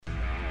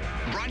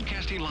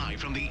Broadcasting live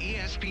from the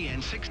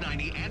ESPN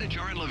 690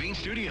 Anajar and Levine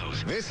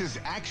studios. This is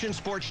Action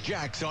Sports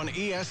Jax on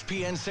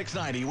ESPN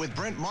 690 with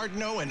Brent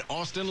Martineau and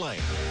Austin Lane.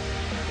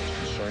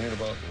 Concerning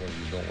about when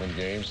you don't win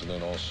games, and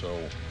then also,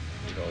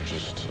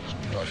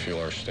 I feel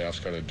our staff's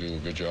got to do a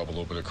good job, a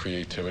little bit of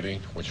creativity,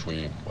 which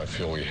I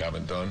feel we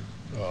haven't done.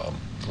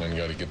 And you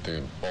got to get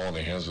the ball in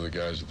the hands of the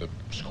guys that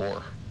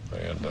score,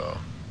 and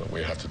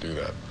we have to do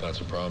that. That's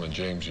a problem. And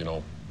James,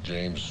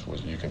 James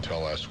was, you can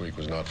tell last week,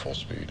 was not full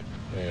speed,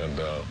 and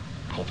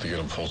hope to get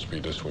him full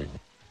speed this week.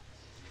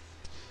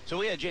 So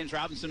we had James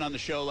Robinson on the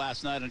show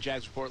last night on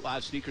Jax Report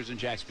Live, Sneakers in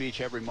Jax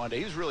Beach every Monday.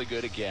 He was really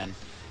good again.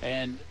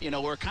 And,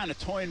 we're kind of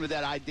toying with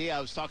that idea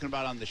I was talking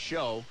about on the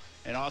show.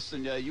 And,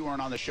 Austin, you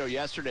weren't on the show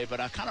yesterday,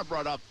 but I kind of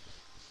brought up,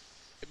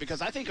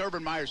 because I think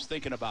Urban Meyer's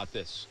thinking about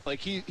this.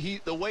 Like,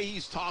 the way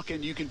he's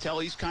talking, you can tell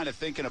he's kind of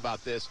thinking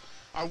about this.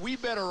 Are we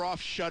better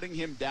off shutting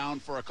him down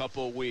for a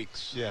couple of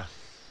weeks? Yeah.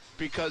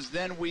 Because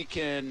then we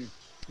can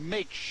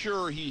make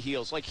sure he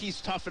heals. Like, he's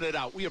toughing it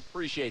out. We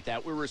appreciate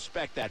that. We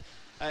respect that.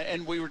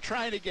 And we were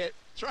trying to get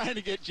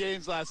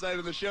James last night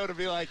on the show to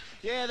be like,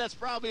 yeah, that's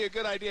probably a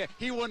good idea.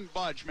 He wouldn't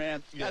budge,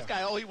 man. Yeah. That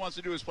guy, all he wants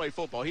to do is play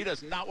football. He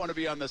does not want to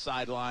be on the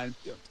sideline.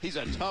 Yeah. He's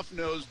a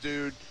tough-nosed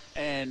dude,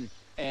 and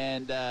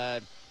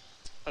that's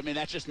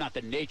just not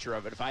the nature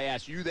of it. If I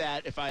ask you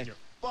that,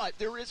 but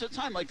there is a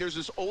time, like there's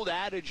this old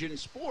adage in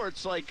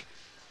sports, like,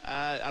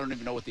 I don't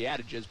even know what the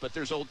adage is, but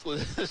there's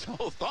this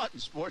old thought in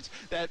sports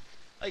that,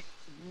 like,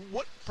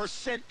 what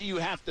percent do you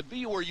have to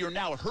be where you're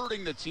now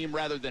hurting the team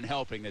rather than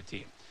helping the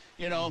team?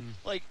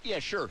 Like, yeah,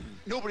 sure,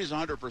 nobody's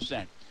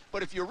 100%.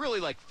 But if you're really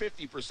like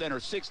 50% or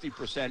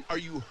 60%, are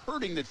you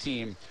hurting the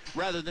team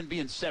rather than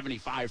being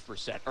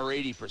 75% or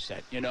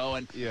 80%,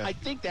 And yeah. I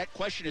think that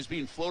question is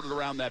being floated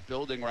around that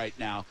building right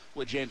now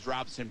with James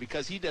Robinson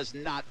because he does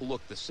not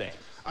look the same.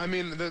 I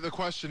mean, the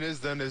question is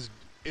then, is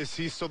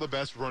he still the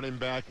best running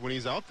back when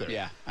he's out there?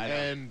 Yeah, I know.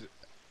 And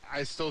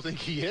I still think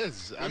he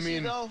is. I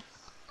mean,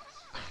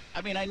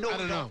 I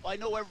don't know. I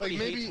know everybody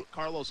hates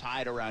Carlos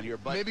Hyde around here,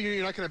 but maybe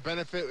you're not going to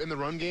benefit in the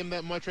run game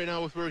that much right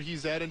now with where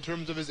he's at in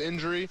terms of his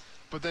injury.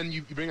 But then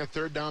you bring a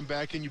third down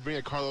back in, you bring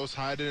a Carlos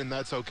Hyde in, and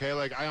that's okay.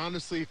 Like, I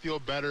honestly feel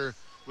better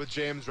with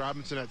James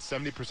Robinson at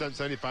 70%,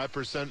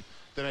 75%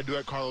 than I do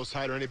at Carlos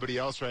Hyde or anybody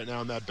else right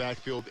now in that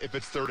backfield. If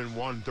it's 3rd and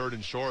 1, 3rd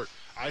and short,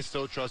 I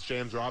still trust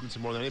James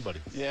Robinson more than anybody.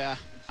 Yeah,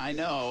 I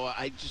know.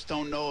 I just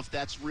don't know if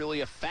that's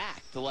really a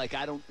fact. Like,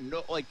 I don't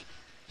know. Like,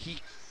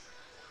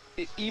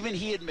 even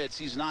he admits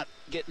he's not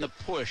getting the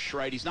push,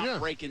 right? He's not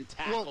breaking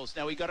tackles.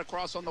 Now, he got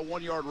across on the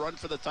 1-yard run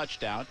for the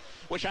touchdown,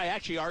 which I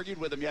actually argued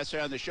with him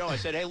yesterday on the show. I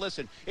said, hey,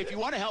 listen, if you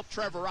want to help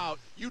Trevor out,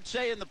 you'd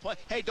say in the play,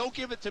 hey, don't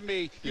give it to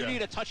me. You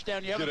need a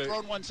touchdown. You haven't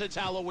thrown one since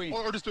Halloween.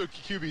 Or just do a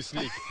QB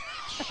sneak.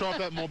 Show off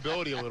that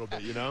mobility a little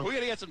bit, We're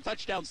going to get some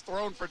touchdowns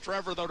thrown for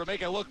Trevor, though, to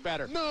make it look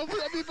better. No, but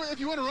if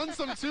you want to run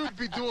some, too,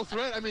 be dual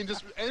threat. I mean,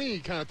 just any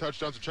kind of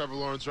touchdowns for Trevor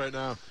Lawrence right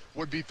now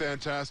would be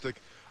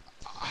fantastic.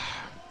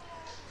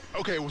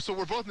 Okay, so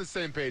we're both on the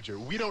same page here.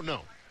 We don't know,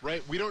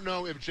 right? We don't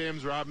know if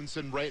James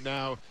Robinson right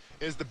now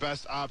is the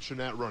best option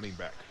at running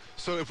back.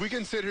 So if we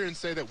can sit here and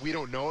say that we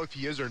don't know if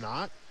he is or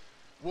not,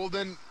 well,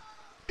 then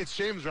it's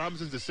James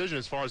Robinson's decision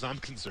as far as I'm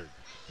concerned,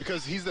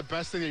 because he's the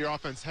best thing that your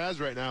offense has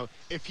right now.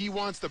 If he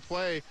wants to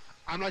play,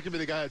 I'm not going to be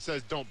the guy that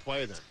says don't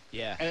play then.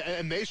 Yeah.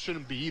 And they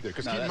shouldn't be either,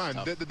 because keep in mind,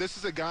 this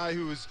is a guy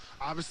who's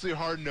obviously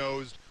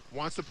hard-nosed,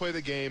 wants to play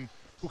the game,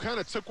 who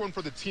kind of took one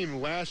for the team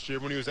last year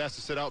when he was asked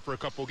to sit out for a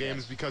couple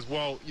games because,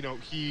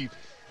 he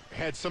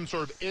had some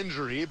sort of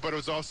injury, but it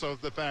was also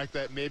the fact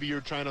that maybe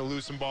you're trying to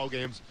lose some ball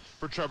games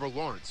for Trevor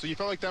Lawrence. So you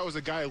felt like that was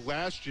a guy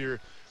last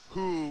year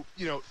who,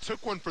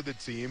 took one for the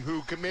team,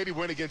 who could maybe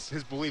went against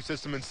his belief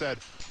system and said,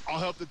 I'll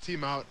help the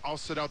team out, I'll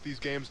sit out these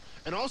games,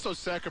 and also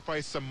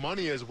sacrifice some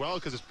money as well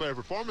because his player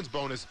performance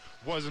bonus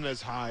wasn't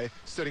as high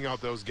sitting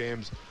out those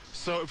games.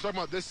 So if we're talking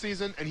about this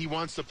season and he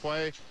wants to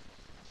play,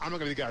 I'm not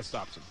going to be the guy that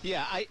stops him.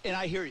 Yeah,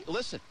 I hear you.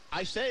 Listen,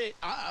 I say,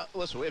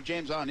 listen, we have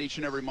James on each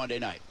and every Monday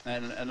night,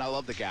 and I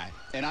love the guy.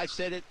 And I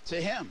said it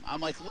to him. I'm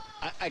like,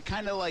 I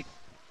kind of like,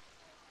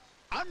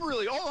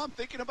 all I'm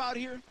thinking about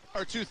here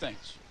are two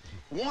things.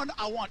 One,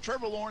 I want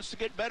Trevor Lawrence to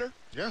get better.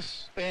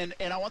 Yes. And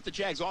I want the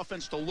Jags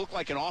offense to look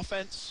like an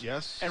offense.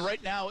 Yes. And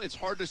right now, it's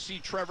hard to see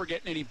Trevor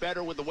getting any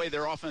better with the way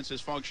their offense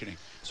is functioning.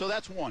 So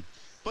that's one.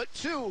 But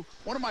two,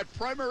 one of my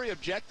primary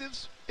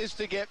objectives is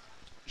to get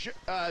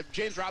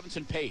James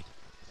Robinson paid.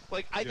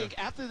 Like, I think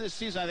after this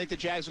season, I think the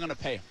Jags are going to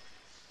pay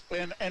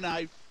him.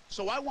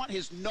 So I want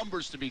his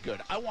numbers to be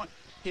good. I want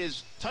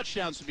his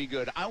touchdowns to be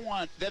good. I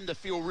want them to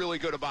feel really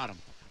good about him.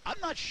 I'm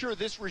not sure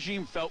this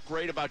regime felt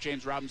great about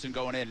James Robinson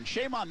going in, and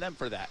shame on them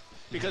for that.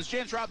 because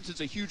James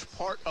Robinson's a huge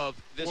part of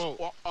this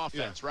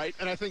offense, right?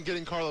 And I think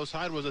getting Carlos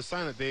Hyde was a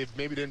sign that they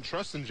maybe didn't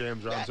trust in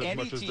James Robinson as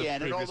much as the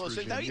previous and all those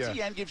things. Now,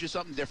 ETN gives you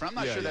something different.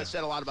 I'm not sure that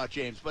said a lot about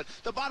James, but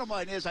the bottom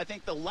line is I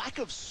think the lack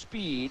of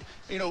speed,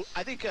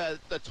 I think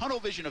the tunnel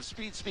vision of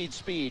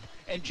speed,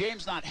 and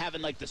James not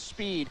having like the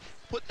speed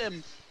put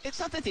them. It's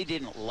not that they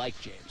didn't like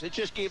James. It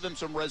just gave them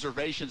some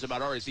reservations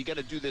about, all right, is he going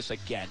to do this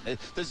again?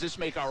 Does this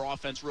make our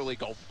offense really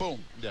go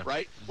boom,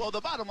 right? Well, the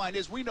bottom line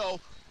is we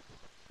know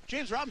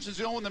James Robinson's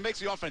the only one that makes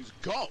the offense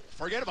go.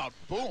 Forget about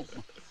boom.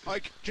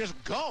 Like,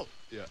 just go.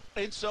 Yeah.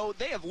 And so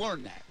they have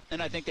learned that,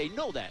 and I think they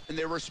know that, and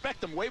they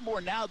respect him way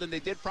more now than they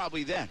did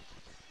probably then.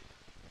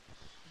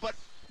 But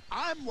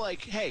I'm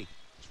like, hey,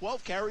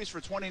 12 carries for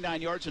 29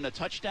 yards and a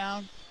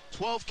touchdown,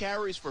 12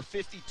 carries for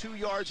 52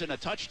 yards and a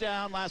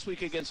touchdown last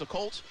week against the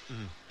Colts.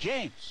 Mm-hmm.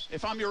 James,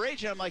 if I'm your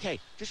agent, I'm like, hey,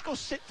 just go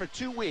sit for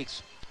 2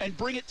 weeks and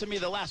bring it to me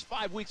the last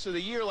 5 weeks of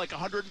the year, like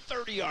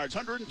 130 yards,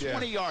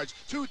 120 yards,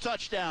 2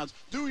 touchdowns.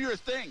 Do your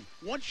thing.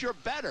 Once you're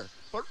better.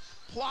 But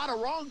plot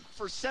along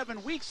for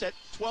 7 weeks at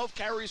 12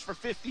 carries for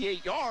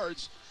 58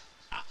 yards,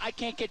 I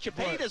can't get you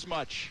paid as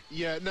much.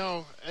 Yeah,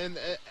 no, and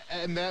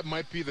that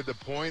might be the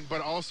point.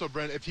 But also,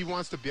 Brent, if he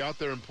wants to be out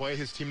there and play,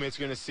 his teammates are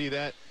going to see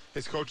that.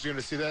 His coach is going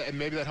to see that, and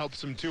maybe that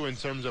helps him, too, in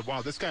terms of,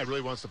 wow, this guy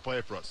really wants to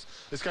play for us.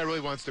 This guy really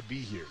wants to be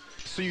here.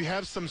 So you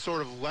have some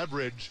sort of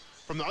leverage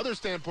from the other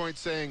standpoint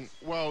saying,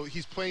 well,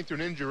 he's playing through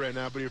an injury right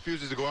now, but he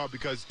refuses to go out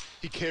because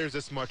he cares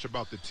this much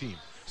about the team.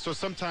 So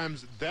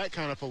sometimes that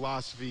kind of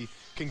philosophy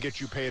can get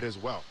you paid as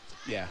well.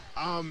 Yeah.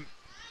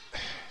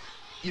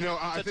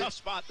 It's a tough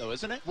spot, though,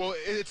 isn't it? Well,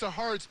 it's a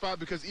hard spot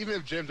because even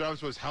if James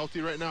Robinson was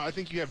healthy right now, I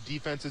think you have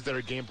defenses that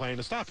are game planning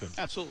to stop him.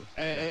 Absolutely.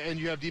 And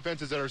you have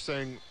defenses that are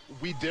saying,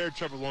 we dare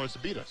Trevor Lawrence to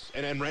beat us.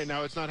 And right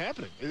now it's not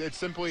happening.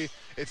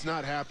 It's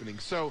not happening.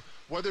 So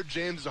whether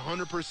James is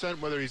 100%,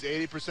 whether he's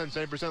 80%,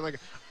 70%, like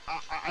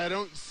I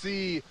don't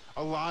see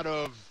a lot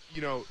of,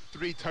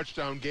 3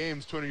 touchdown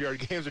games, 20-yard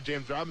games of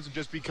James Robinson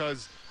just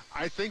because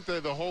I think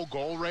that the whole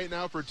goal right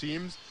now for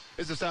teams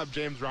is to stop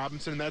James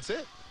Robinson, and that's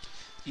it.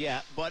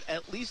 Yeah, but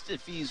at least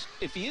if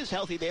he is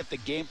healthy, they have to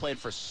game plan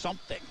for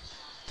something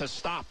to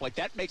stop. Like,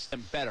 that makes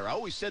them better. I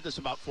always said this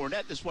about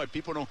Fournette. This is why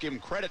people don't give him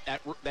credit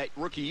that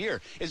rookie year,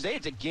 is they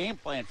had to game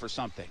plan for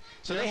something.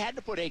 So they had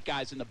to put 8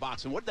 guys in the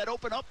box. And what did that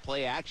open up?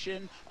 Play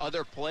action,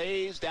 other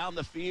plays down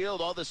the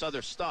field, all this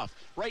other stuff.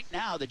 Right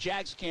now, the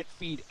Jags can't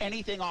feed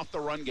anything off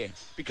the run game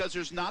because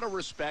there's not a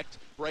respect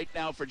right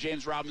now for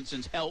James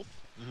Robinson's health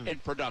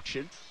and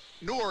production,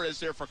 nor is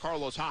there for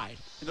Carlos Hyde.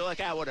 And they're like,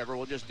 whatever,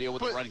 we'll just deal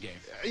with the run game.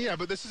 Yeah,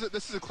 but this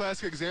is a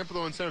classic example,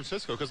 though, in San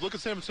Francisco, because look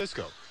at San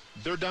Francisco.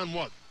 They're down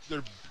what?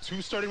 They're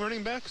 2 starting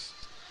running backs,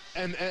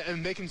 and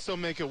they can still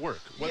make it work.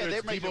 Whether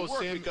they make it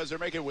work because they're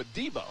making it with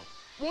Debo.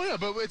 Well, yeah,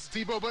 but it's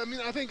Debo. But, I mean,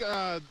 I think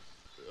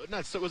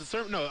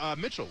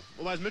Mitchell.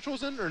 Elijah Mitchell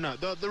was in or not?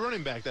 The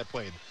running back that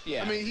played.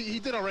 Yeah. I mean, he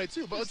did all right,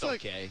 too. But it's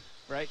like, okay,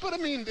 right? But, I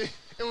mean,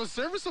 it was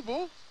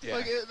serviceable. Yeah.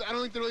 I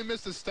don't think they really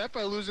missed a step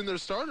by losing their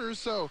starters.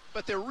 So,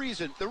 but the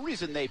reason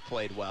they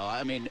played well,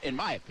 I mean, in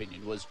my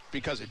opinion, was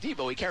because of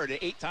Debo. He carried it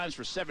 8 times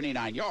for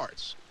 79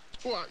 yards.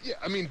 Well, yeah,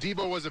 I mean,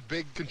 Debo was a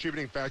big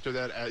contributing factor.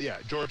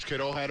 George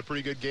Kittle had a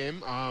pretty good game.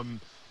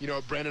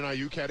 Brandon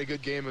Ayuk had a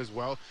good game as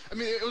well. I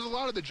mean, it was a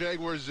lot of the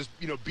Jaguars just,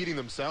 beating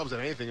themselves at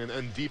anything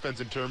and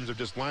defense in terms of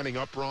just lining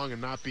up wrong and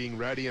not being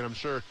ready. And I'm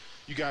sure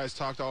you guys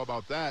talked all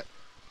about that.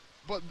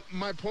 But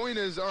my point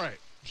is, all right,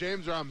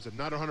 James Robinson,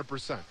 not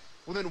 100%.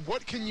 Well, then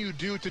what can you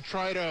do to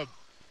try to,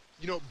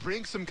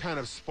 bring some kind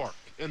of spark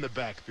in the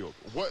backfield?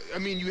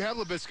 You have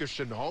Laviska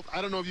Shenault.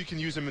 I don't know if you can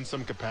use him in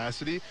some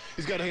capacity.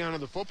 He's got to hang on to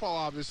the football,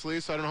 obviously,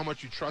 so I don't know how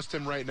much you trust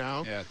him right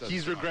now. Yeah,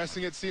 he's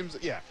regressing, it seems.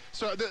 Yeah.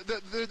 So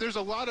there's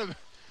a lot of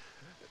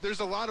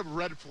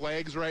red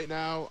flags right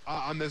now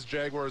on this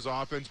Jaguars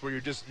offense where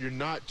you're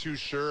not too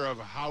sure of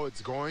how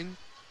it's going.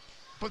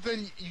 But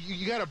then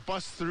you got to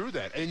bust through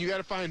that, and you got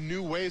to find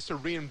new ways to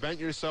reinvent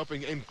yourself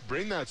and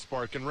bring that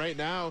spark. And right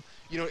now,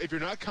 if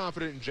you're not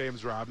confident in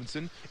James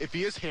Robinson, if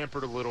he is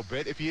hampered a little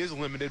bit, if he is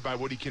limited by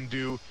what he can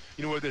do,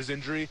 with his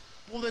injury,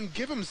 well, then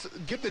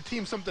give the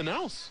team something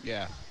else.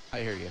 Yeah,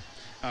 I hear you.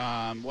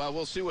 Well,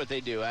 we'll see what they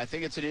do. I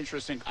think it's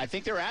I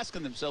think they're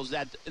asking themselves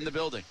that in the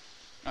building.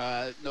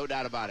 No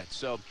doubt about it.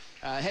 So,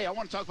 hey, I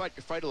want to talk about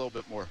your fight a little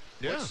bit more.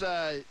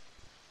 Yeah.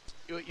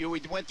 We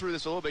went through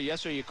this a little bit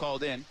yesterday. You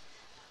called in.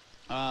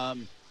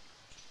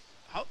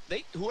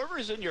 Whoever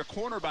is in your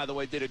corner, by the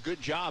way, did a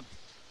good job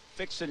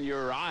fixing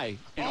your eye.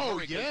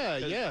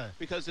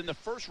 Because in the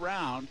first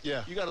round,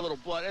 you got a little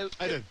blood.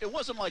 It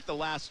wasn't like the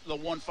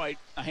one fight,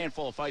 a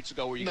handful of fights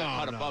ago, where you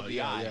got cut above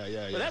the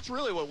eye. But that's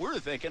really what we're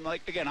thinking.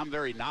 Like, again, I'm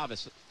very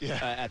novice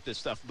at this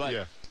stuff,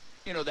 but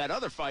that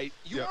other fight,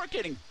 you weren't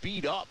getting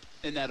beat up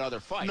in that other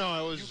fight.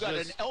 No, it was you got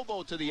an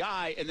elbow to the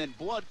eye, and then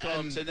blood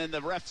comes, and then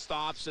the ref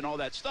stops and all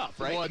that stuff,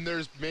 right? Well, and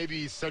there's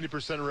maybe 70%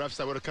 of refs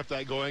that would have kept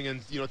that going, and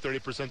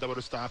 30% that would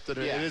have stopped it.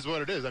 It is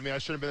what it is. I mean, I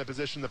shouldn't have been in that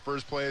position in the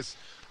first place.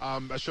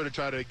 I should have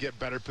tried to get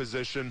better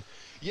position.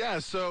 Yeah,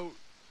 so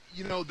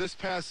this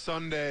past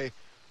Sunday,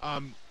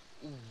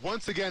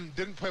 once again,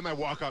 didn't play my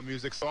walkout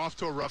music, so off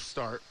to a rough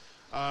start.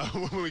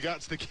 when we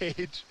got to the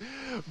cage.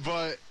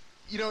 But,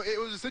 you know, it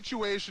was a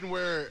situation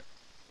where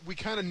we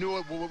kind of knew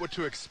what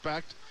to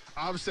expect.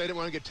 Obviously, I didn't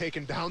want to get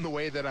taken down the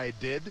way that I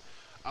did.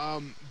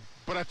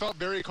 But I felt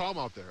very calm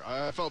out there.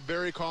 I felt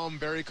very calm,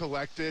 very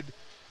collected.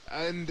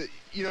 And,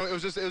 you know, it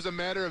was a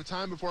matter of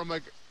time before I'm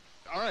like,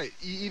 all right,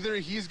 either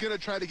he's going to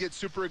try to get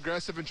super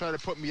aggressive and try to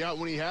put me out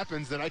when he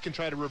happens, then I can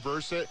try to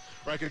reverse it,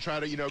 or I can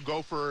try to, you know,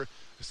 go for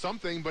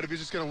something. But if he's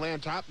just going to lay on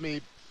top of me,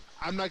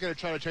 I'm not going to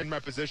try to change my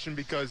position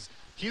because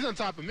he's on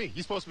top of me.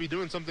 He's supposed to be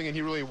doing something, and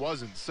he really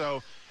wasn't.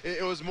 So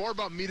it was more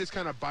about me just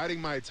kind of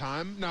biding my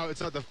time. Now,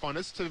 it's not the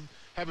funnest to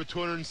have a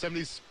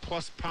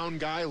 270-plus pound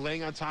guy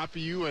laying on top of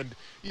you, and,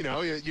 you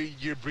know,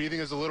 your breathing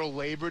is a little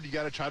labored. You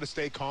got to try to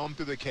stay calm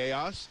through the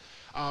chaos.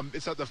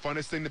 It's not the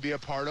funnest thing to be a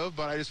part of,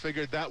 but I just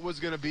figured that was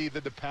going to be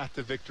the path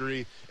to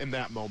victory in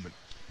that moment.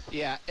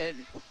 Yeah,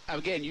 and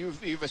again,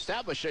 you've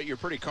established that you're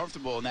pretty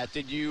comfortable in that.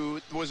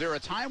 Was there a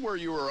time where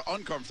you were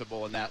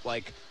uncomfortable in that,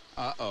 like,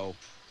 uh-oh?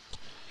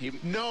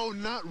 No,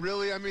 not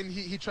really. I mean,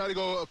 he tried to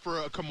go for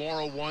a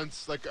Kimura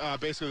once, like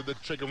basically the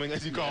chicken wing,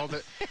 as you called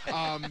it.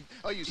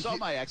 You saw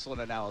my excellent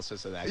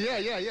analysis of that.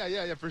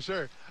 Yeah, for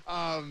sure.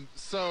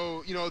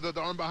 So, you know, the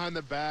arm behind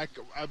the back,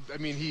 I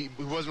mean, he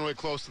wasn't really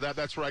close to that.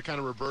 That's where I kind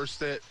of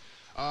reversed it.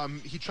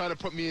 He tried to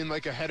put me in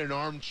like a head and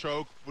arm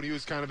choke when he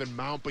was kind of in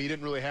mount, but he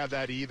didn't really have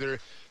that either.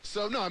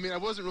 So, no, I mean, I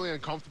wasn't really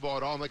uncomfortable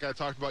at all. And like I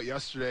talked about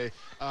yesterday,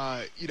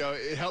 you know,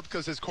 it helped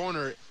because his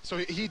corner, so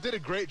he did a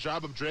great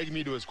job of dragging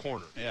me to his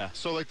corner. Yeah.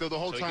 So, like, the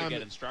whole time,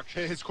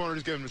 his corner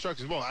is giving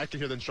instructions. Well, I can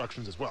hear the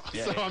instructions as well.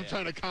 Yeah, so I'm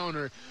trying to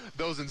counter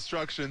those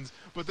instructions.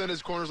 But then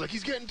his corner's like,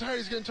 he's getting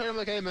tired. I'm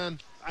like, hey, man,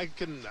 I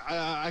can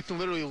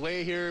literally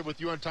lay here with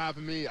you on top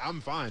of me.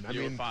 I'm fine. I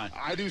mean, fine.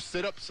 I do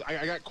sit-ups.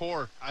 I got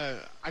core.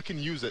 I can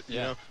use it. You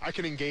know, I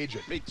can engage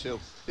it. Me too.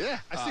 Yeah,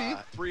 I see.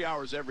 3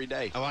 hours every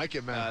day. I like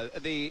it, man.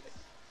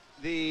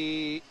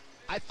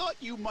 I thought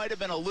you might have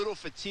been a little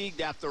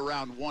fatigued after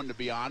round one, to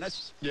be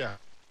honest. Yeah.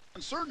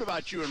 Concerned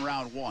about you in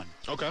round one.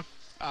 Okay.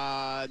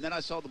 And then I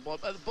saw the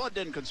blood. The blood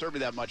didn't concern me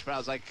that much, but I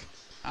was like,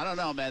 I don't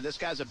know, man. This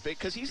guy's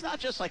because he's not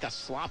just like a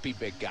sloppy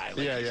big guy.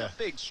 Like, he's a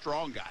big,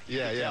 strong guy. You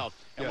can tell.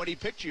 And when he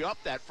picked you up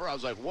that far, I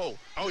was like, whoa.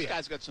 This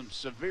guy's got some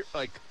severe,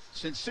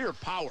 sincere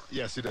power.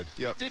 Yes, he did.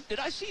 Yep. Did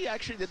I see,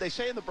 actually, did they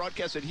say in the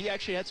broadcast that he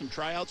actually had some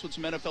tryouts with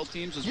some NFL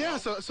teams as well?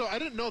 Yeah, so I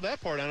didn't know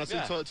that part, honestly,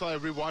 until I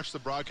rewatched the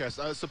broadcast.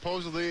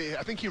 Supposedly,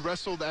 I think he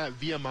wrestled at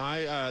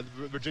VMI,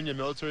 Virginia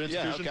Military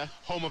Institution,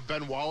 home of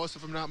Ben Wallace,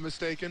 if I'm not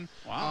mistaken.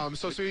 Wow.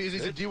 So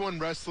he's a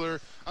D1 wrestler.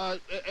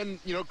 And,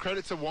 you know,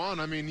 credit to Juan.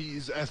 I mean,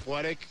 he's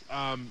athletic,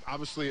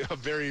 obviously a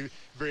very,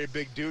 very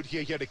big dude.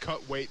 He had to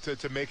cut weight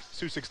to make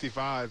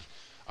 265.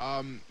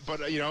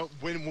 But, you know,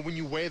 when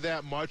you weigh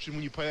that much and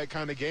when you play that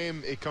kind of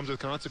game, it comes with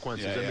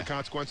consequences. And the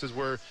consequences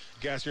were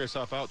gassing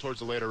yourself out towards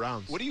the later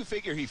rounds. What do you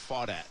figure he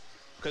fought at?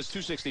 Because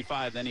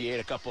 265, then he ate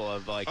a couple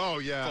of,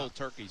 cold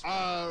turkeys.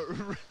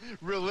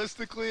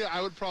 Realistically,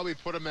 I would probably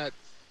put him at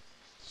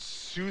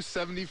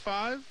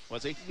 275.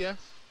 Was he? Yeah.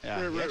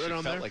 Yeah, he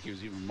actually felt like he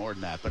was even more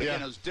than that. But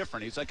again, it was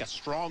different. He's like a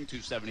strong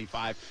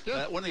 275.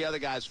 Yeah. One of the other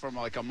guys from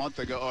like a month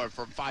ago, or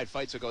from 5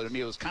 fights ago, to me,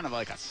 it was kind of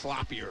like a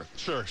sloppier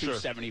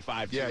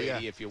 275,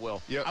 280, if you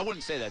will. Yep. I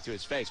wouldn't say that to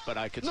his face, but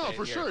I could say it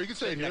for here. sure. You could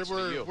say it here.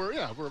 We're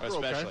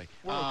especially. Okay.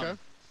 We're okay.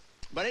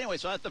 But anyway,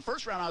 so at the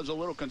first round, I was a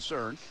little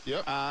concerned.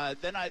 Yep.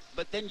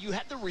 But then you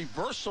had the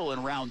reversal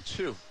in round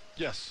 2.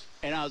 Yes.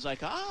 And I was like,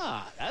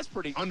 that's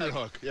pretty.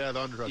 Underhook. The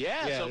underhook.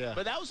 Yeah.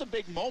 But that was a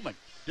big moment.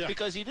 Yeah.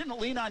 Because he didn't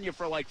lean on you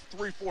for like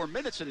 3-4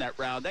 minutes in that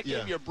round. That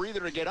gave you a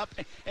breather to get up.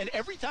 And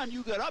every time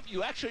you got up,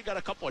 you actually got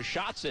a couple of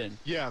shots in.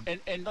 Yeah.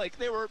 And like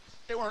they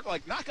weren't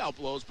like knockout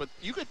blows, but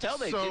you could tell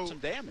they did some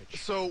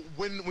damage. So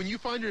when you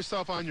find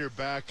yourself on your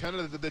back, kind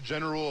of the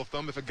general rule of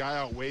thumb, if a guy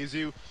outweighs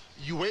you,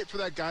 you wait for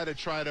that guy to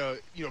try to,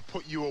 you know,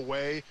 put you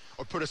away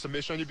or put a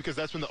submission on you because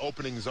that's when the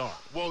openings are.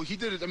 Well, he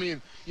did it. I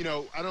mean, you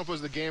know, I don't know if it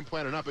was the game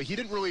plan or not, but he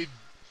didn't really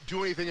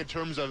do anything in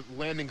terms of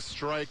landing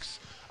strikes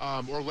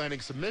or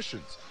landing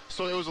submissions.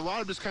 So it was a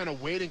lot of just kind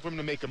of waiting for him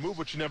to make a move,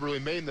 which he never really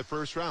made in the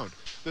first round.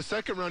 The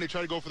second round, he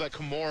tried to go for that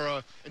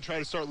Kimura and try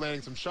to start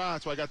landing some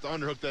shots. So I got the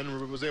underhook then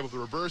and was able to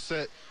reverse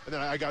it. And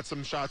then I got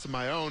some shots of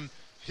my own.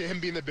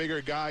 Him being the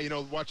bigger guy, you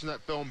know, watching that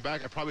film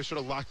back, I probably should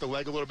have locked the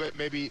leg a little bit,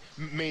 maybe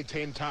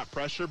maintain top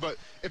pressure. But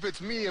if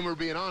it's me and we're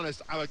being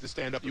honest, I like to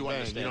stand up and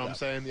bang. You know what I'm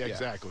saying? Yeah,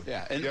 exactly.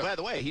 Yeah, and by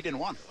the way, he didn't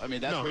want to. I mean,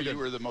 that's where you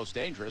were the most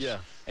dangerous. Yeah.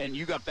 And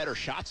you got better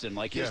shots in.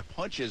 Like, his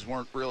punches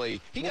weren't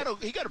really – he got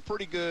a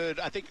pretty good –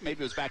 I think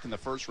maybe it was back in the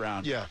first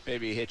round. Yeah.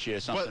 Maybe he hit you or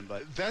something.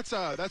 But that's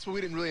what we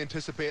didn't really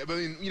anticipate. I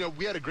mean, you know,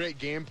 we had a great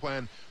game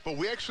plan, but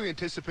we actually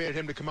anticipated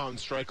him to come out and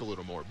strike a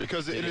little more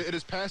because in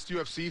his past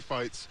UFC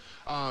fights,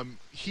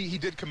 he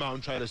did come out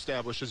and try to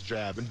establish his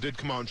jab and did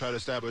come out and try to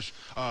establish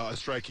a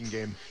striking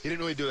game. He didn't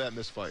really do that in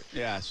this fight.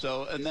 Yeah,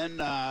 so – and then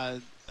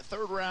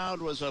third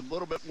round was a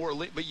little bit more,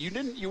 but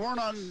you weren't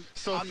on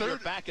your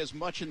back as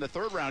much in the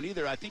third round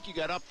either. I think you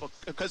got up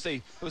because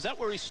was that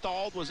where he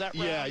stalled? Was that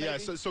yeah, round, yeah.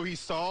 So he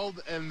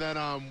stalled, and then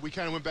we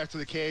kind of went back to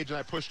the cage, and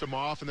I pushed him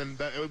off, and then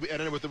it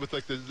ended with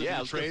like the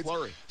trades.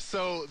 Flurry.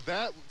 So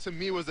that to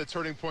me was the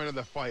turning point of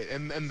the fight,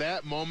 and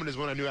that moment is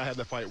when I knew I had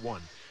the fight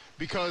won.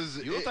 Because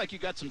you look like you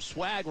got some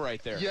swag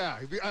right there. Yeah,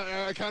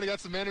 I kind of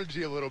got some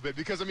energy a little bit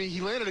because, I mean, he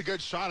landed a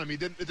good shot on me.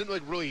 It didn't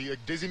like really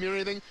like, dizzy me or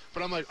anything,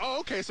 but I'm like, oh,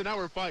 okay, so now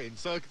we're fighting.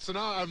 So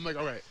now I'm like,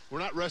 all right, we're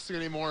not resting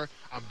anymore.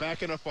 I'm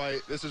back in a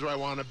fight. This is where I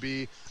want to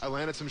be. I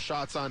landed some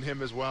shots on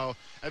him as well.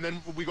 And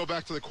then we go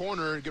back to the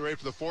corner and get ready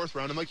for the fourth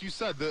round. And like you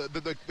said,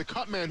 the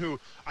cut man who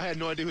I had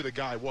no idea who the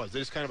guy was. They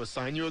just kind of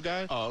assign you a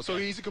guy. Oh, okay. So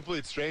he's a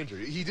complete stranger.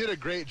 He did a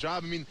great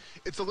job. I mean,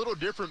 it's a little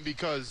different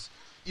because –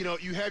 you know,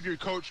 you have your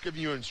coach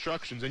giving you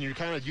instructions, and you're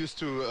kind of used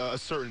to a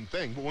certain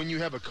thing. But when you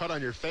have a cut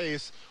on your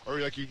face, or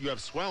like you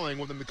have swelling,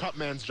 well, then the cut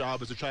man's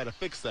job is to try to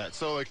fix that.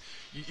 So, like,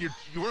 you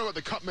worry about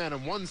the cut man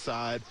on one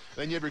side,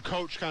 then you have your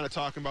coach kind of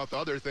talking about the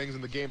other things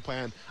in the game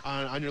plan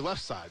on your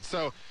left side.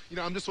 So, you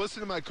know, I'm just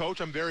listening to my coach.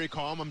 I'm very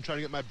calm. I'm trying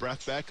to get my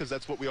breath back because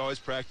that's what we always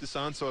practice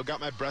on. So I got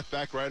my breath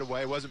back right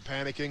away. I wasn't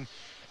panicking.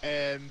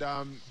 And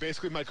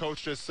basically my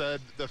coach just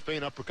said the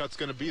feint uppercut's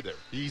going to be there.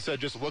 He said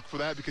just look for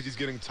that because he's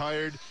getting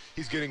tired,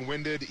 he's getting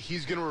winded,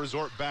 he's going to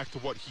resort back to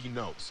what he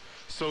knows.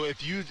 So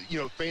if you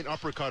feint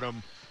uppercut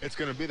him, it's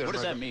going to be there. What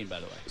does that mean,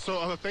 by the way? So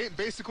a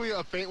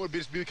feint would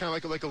just be kind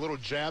of like a little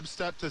jab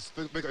step to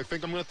I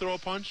think I'm going to throw a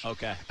punch.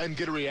 Okay. And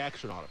get a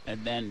reaction on it.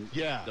 And then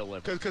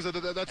deliver. Because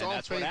that's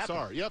all feints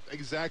are. Yep,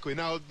 exactly.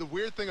 Now the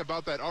weird thing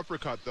about that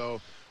uppercut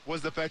though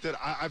was the fact that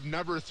I've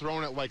never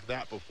thrown it like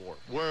that before,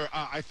 where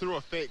I threw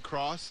a fake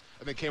cross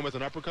and then came with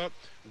an uppercut.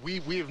 We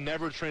have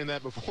never trained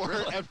that before,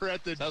 really? Ever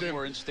at the gym. That was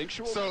more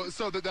instinctual?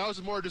 So that was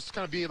more just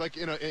kind of being like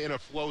in a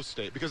flow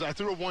state, because I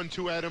threw a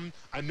 1-2 at him.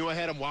 I knew I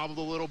had him wobbled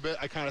a little bit.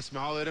 I kind of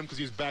smiled at him because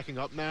he's backing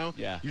up now.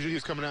 Yeah. Usually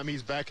he's coming at me,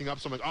 he's backing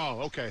up, so I'm like,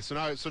 oh, okay. So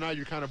now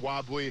you're kind of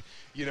wobbly,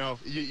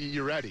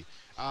 you're ready.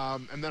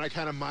 And then I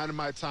kind of minded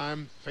my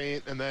time,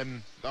 feint, and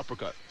then the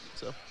uppercut.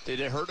 So did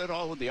it hurt at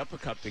all with the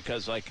uppercut?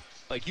 Because like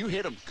you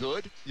hit him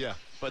good. Yeah.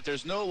 But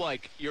there's no,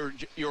 like, your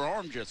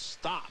arm just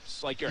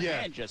stops. Like, your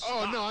hand just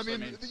stops. Oh, no, I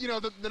mean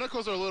the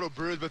knuckles are a little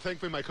bruised, but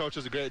thankfully my coach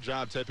does a great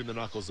job taping the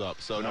knuckles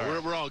up. So,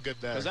 we're all good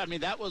there. Because, I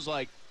mean, that was,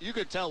 like, you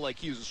could tell, like,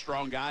 he was a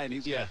strong guy, and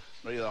he's got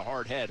a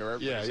hard head, or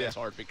everybody says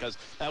hard, because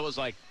that was,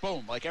 like,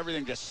 boom, like,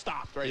 everything just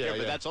stopped right there.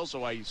 But that's also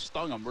why you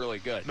stung him really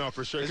good. No,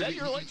 for sure. Is that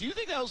do you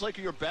think that was, like,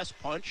 your best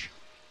punch?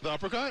 The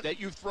uppercut? That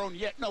you've thrown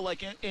yet? No,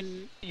 like,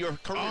 in your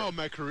career. Oh,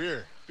 my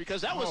career.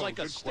 Because that was like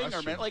a stinger,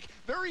 question. man. Like,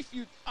 very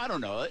few, I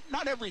don't know,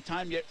 not every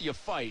time you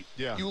fight,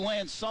 you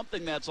land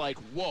something that's like,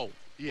 whoa.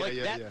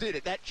 That did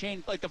it. That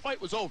changed. Like, the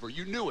fight was over.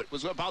 You knew it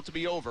was about to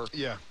be over.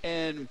 Yeah.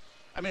 And,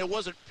 I mean, it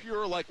wasn't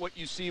pure like what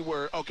you see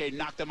where, okay,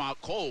 knock them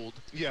out cold.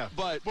 Yeah.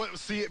 But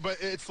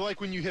it's like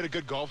when you hit a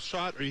good golf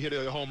shot or you hit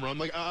a home run.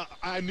 Like,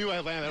 I knew I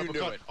landed that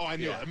uppercut. Oh, I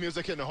knew it. I mean, it was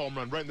like hitting a home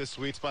run right in the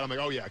sweet spot. I'm like,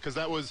 oh, yeah, because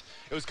it was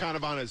kind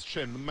of on his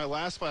chin. My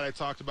last fight I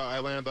talked about, I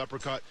landed the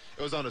uppercut.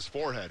 It was on his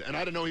forehead. And I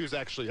didn't know he was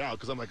actually out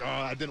because I'm like, oh,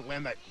 I didn't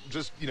land that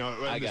just,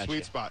 right in the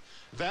sweet spot.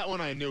 That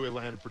one I knew it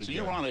landed pretty good.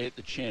 So you want to hit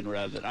the chin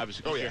rather than,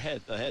 obviously,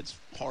 because the head's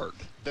hard.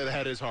 The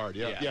head is hard,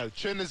 yeah. The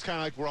chin is kind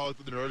of like where all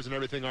the nerves and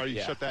everything are. You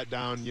shut that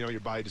down,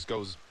 your body just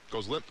goes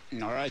limp.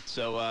 All right,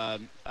 so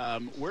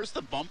where's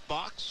the bump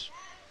box?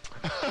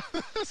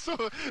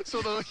 So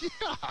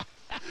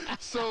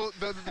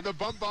the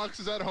bump box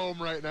is at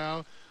home right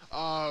now.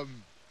 I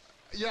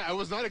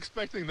was not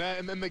expecting that.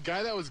 And then the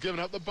guy that was giving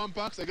up the bump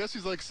box, I guess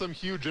he's like some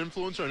huge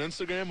influencer on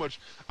Instagram, which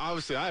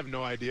obviously I have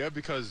no idea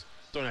because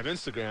I don't have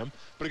Instagram.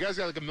 But the guy's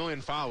got like 1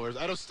 million followers.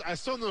 I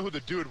still don't know who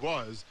the dude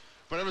was.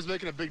 But I was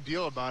making a big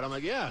deal about it. I'm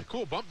like, yeah,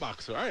 cool, bump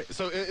box. All right.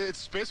 So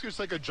it's basically just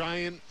like a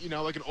giant,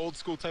 like an old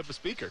school type of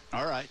speaker.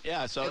 All right.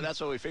 Yeah, so that's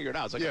what we figured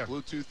out. It's like a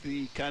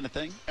Bluetoothy kind of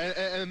thing.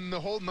 And the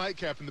whole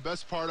nightcap, and the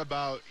best part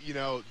about,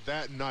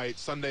 that night,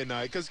 Sunday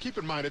night, because keep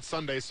in mind it's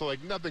Sunday, so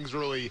like nothing's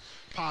really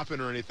popping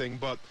or anything,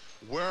 but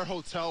where our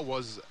hotel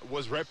was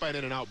right by an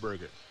In-N-Out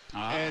Burger.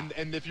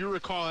 And if you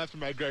recall, after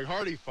my Greg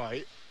Hardy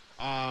fight,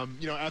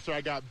 after I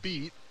got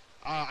beat,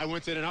 I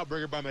went to In-N-Out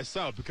Burger by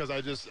myself because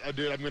I'm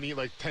going to eat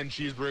like 10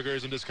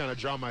 cheeseburgers and just kind of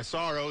drown my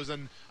sorrows.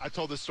 And I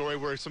told the story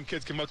where some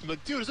kids came up to me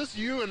like, dude, is this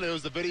you? And it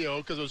was the video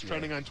because it was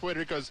trending on Twitter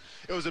because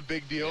it was a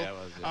big deal. Yeah,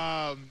 it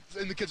was,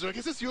 and the kids are like,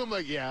 is this you? I'm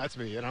like, yeah, that's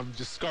me. And I'm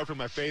just scarfing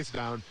my face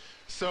down.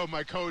 So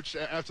my coach,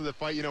 after the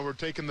fight, we're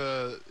taking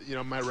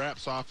my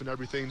wraps off and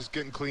everything, just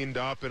getting cleaned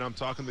up. And I'm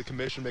talking to the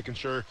commission, making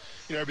sure,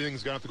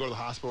 everything's going to have to go to the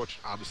hospital, which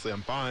obviously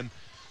I'm fine.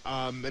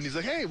 And he's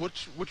like, hey,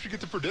 what you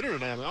get for dinner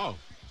tonight? I'm like, oh,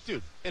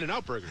 dude,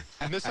 In-N-Out Burger.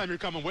 And this time you're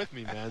coming with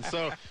me, man.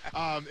 So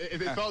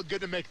it felt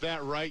good to make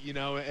that right,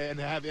 and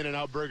have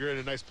In-N-Out Burger and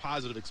a nice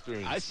positive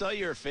experience. I saw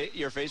your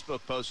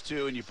Facebook post,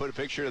 too, and you put a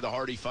picture of the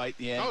Hardy fight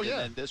in the end. Oh, yeah.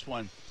 And then this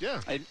one.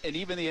 Yeah. And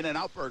even the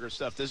In-N-Out Burger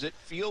stuff, does it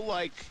feel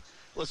like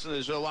listen,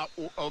 there's a lot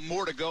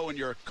more to go in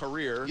your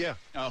career. Yeah.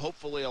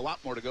 Hopefully a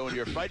lot more to go in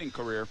your fighting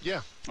career.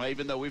 Yeah.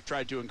 Even though we've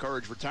tried to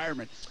encourage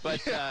retirement.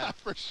 But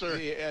for sure.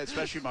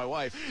 Especially my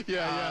wife.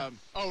 Yeah.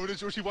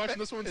 Was she watching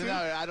this one too? No,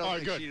 I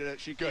don't think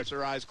she keeps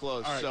her eyes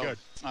closed. All right, so, good.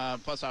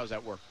 Plus I was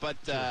at work. But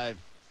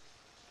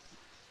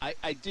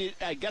I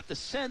got the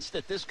sense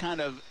that this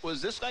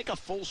was this like a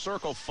full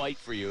circle fight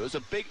for you.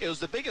 It was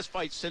the biggest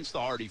fight since the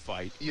Hardy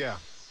fight. Yeah.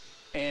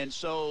 And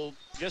so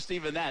just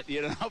even that,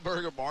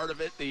 Burger part of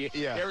it,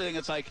 everything,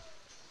 it's like,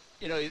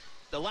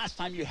 the last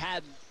time you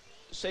had,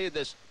 say,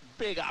 this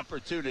big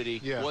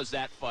opportunity was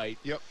that fight.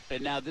 Yep.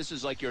 And now this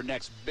is like your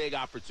next big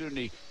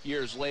opportunity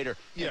years later.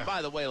 Yeah. And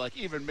by the way, like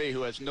even me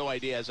who has no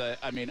idea,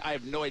 I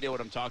have no idea what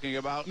I'm talking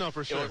about. No,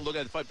 for sure. Look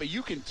at the fight, but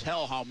you can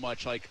tell how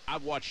much, like,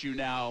 I've watched you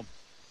now,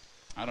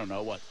 I don't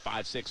know,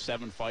 5, 6,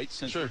 7 fights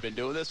since we've been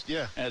doing this?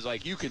 Yeah. And it's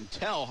like you can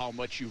tell how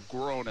much you've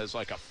grown as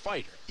like a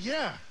fighter.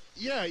 Yeah.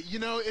 Yeah,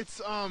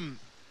 it's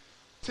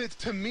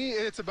to me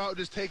it's about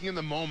just taking in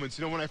the moments.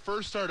 When I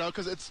first started out,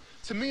 because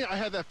to me I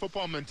had that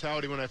football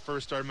mentality when I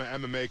first started my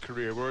MMA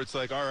career, where it's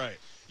like, all right,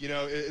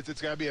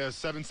 it's got to be a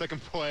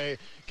 7-second play,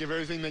 give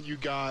everything that you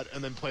got,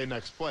 and then play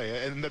next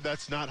play. And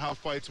that's not how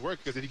fights work,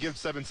 because if you give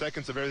 7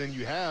 seconds of everything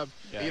you have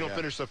and you don't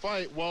finish the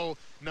fight, well,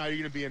 now you're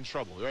going to be in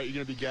trouble, right? You're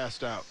going to be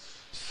gassed out.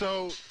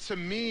 So to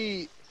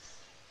me,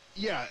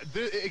 yeah,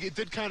 it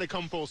did kind of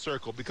come full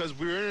circle, because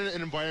we were in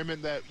an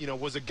environment that,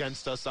 was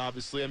against us,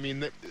 obviously. I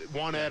mean,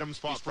 Juan Adams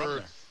fought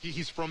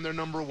he's from their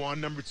number one.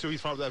 Number two,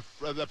 he's fought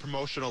that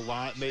promotion a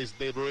lot, and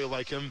they really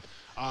like him.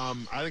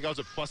 I think I was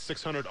a plus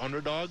 600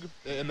 underdog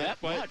in that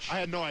fight. Much? I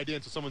had no idea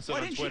until someone said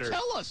on Twitter. Why didn't you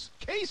tell us?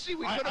 Casey,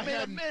 we could have made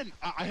him in.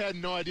 I had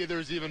no idea there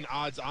was even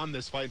odds on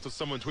this fight until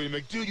someone tweeted me,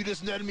 like, dude, you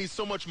just netted me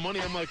so much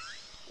money. I'm like,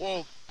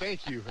 well,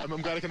 thank you. I'm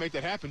glad I can make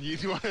that happen. You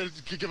want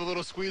to give a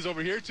little squeeze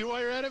over here, too, while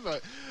you're at it?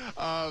 But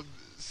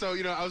so,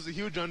 I was a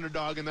huge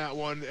underdog in that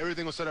one.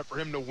 Everything was set up for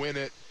him to win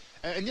it.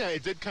 And yeah,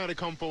 it did kind of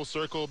come full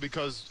circle,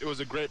 because it was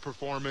a great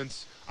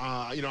performance.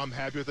 I'm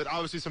happy with it.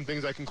 Obviously, some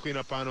things I can clean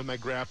up on with my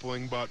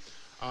grappling, but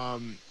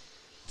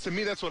to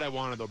me, that's what I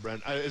wanted, though,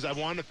 Brent, is I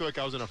wanted to feel like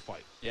I was in a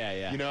fight. Yeah.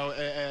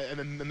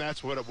 And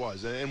that's what it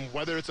was. And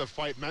whether it's a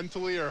fight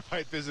mentally or a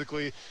fight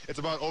physically, it's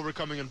about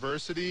overcoming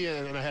adversity,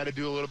 and I had to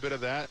do a little bit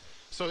of that.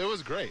 So it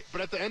was great. But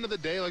at the end of the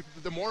day, like,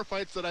 the more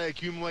fights that I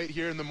accumulate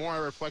here and the more I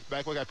reflect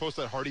back, like I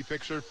posted that Hardy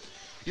picture,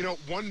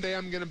 one day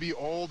I'm going to be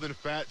old and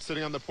fat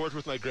sitting on the porch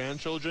with my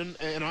grandchildren,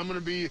 and I'm going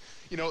to be,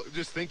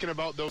 just thinking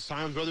about those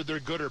times, whether they're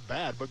good or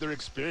bad, but they're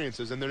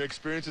experiences, and they're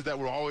experiences that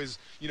will always,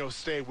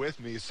 stay with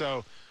me.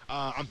 So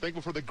I'm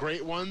thankful for the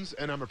great ones,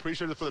 and I'm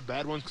appreciative for the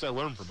bad ones, because I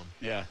learned from them.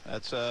 Yeah,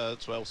 that's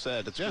well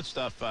said. It's good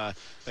stuff.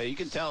 You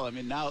can tell. I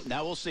mean, now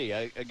we'll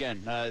see.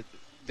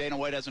 Dana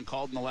White hasn't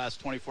called in the last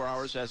 24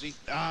 hours, has he?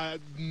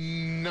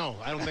 No,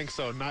 I don't think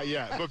so. Not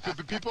yet.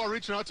 But people are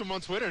reaching out to him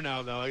on Twitter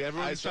now, though. Like,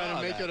 everyone's trying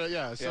to make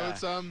it. So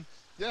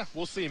it's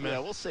we'll see, man. Yeah,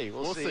 we'll see.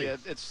 We'll see.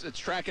 It's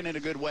tracking in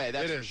a good way.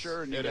 That's for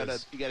sure. And you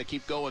gotta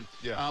keep going.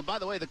 Yeah. By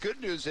the way, the good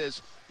news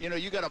is,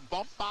 you got a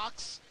bump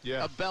box,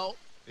 a belt,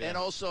 and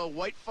also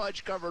white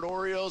fudge covered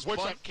Oreos,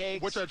 bundt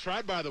cakes. Which I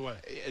tried, by the way.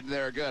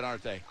 They're good,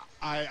 aren't they?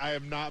 I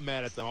am not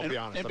mad at them, I'll be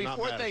honest. And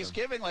before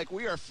Thanksgiving,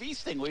 we are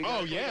feasting. We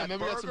got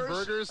some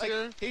burgers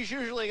here. He's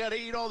usually got to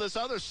eat all this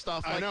other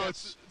stuff. I know,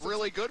 it's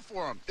really good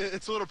for him.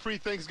 It's a little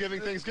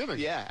Thanksgiving.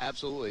 Yeah,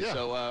 absolutely. Yeah.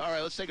 So, all right,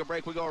 let's take a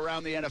break. We go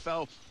around the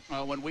NFL.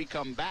 When we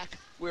come back,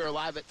 we are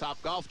live at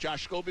Top Golf.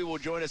 Josh Scobie will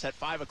join us at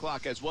 5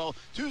 o'clock as well.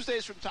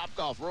 Tuesdays from Top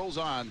Golf rolls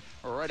on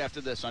right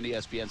after this on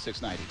ESPN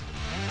 690.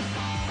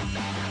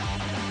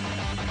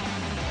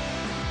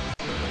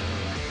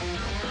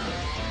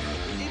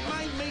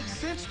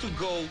 To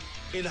go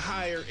and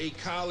hire a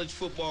college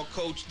football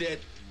coach that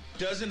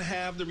doesn't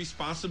have the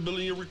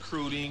responsibility of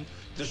recruiting,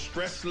 the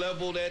stress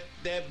level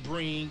that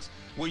brings,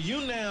 where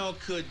you now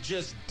could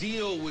just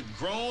deal with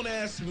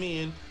grown-ass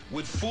men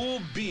with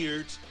full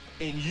beards,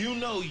 and you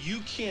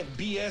can't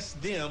BS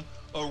them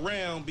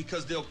around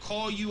because they'll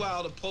call you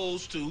out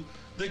opposed to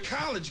the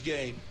college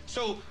game.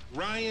 So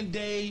Ryan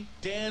Day,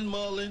 Dan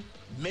Mullen,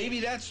 maybe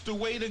that's the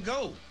way to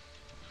go.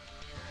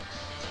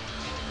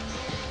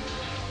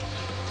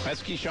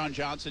 That's Keyshawn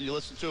Johnson. You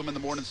listen to him in the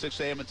morning, 6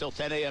 a.m. until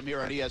 10 a.m.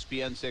 here on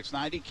ESPN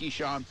 690.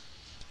 Keyshawn,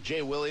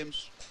 Jay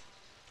Williams,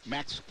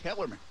 Max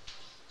Kellerman.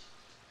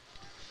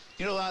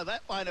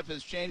 That lineup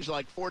has changed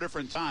 4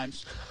 different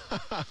times.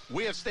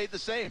 We have stayed the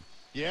same.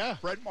 Yeah.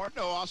 Brent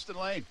Martineau, Austin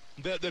Lane.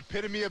 The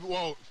epitome of,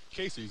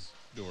 Casey's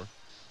door.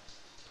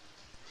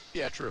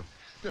 Yeah, true.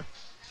 Yeah.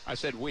 I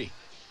said we.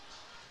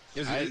 I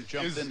hadn't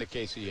jumped into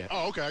Casey yet.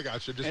 Oh, okay, I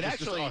got you.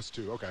 Just us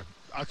two. Okay.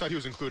 I thought he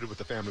was included with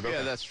the family.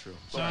 Yeah, that's true.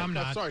 So I'm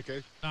not. Sorry,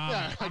 Kate.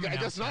 I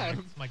guess not.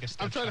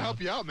 I'm trying to help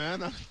you out,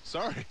 man. I'm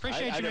sorry.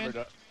 Appreciate you,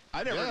 man.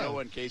 I never know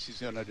when Casey's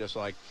going to just,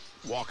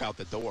 walk out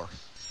the door.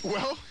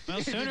 Well,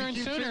 sooner and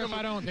sooner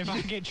if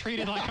I get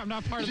treated like I'm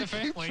not part of the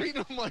family. Treat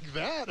him like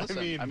that.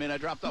 Listen, I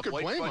dropped off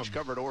white fudge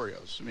covered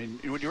Oreos.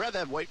 Would you rather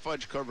have white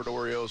fudge covered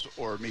Oreos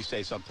or me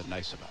say something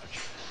nice about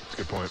you? That's a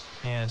good point.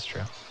 Yeah, that's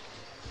true.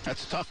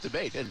 That's a tough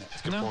debate, isn't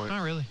it? No,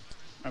 not really.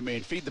 I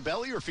mean, feed the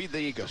belly or feed the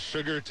ego?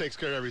 Sugar takes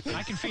care of everything.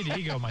 I can feed the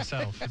ego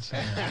myself. That's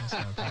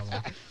not a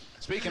problem.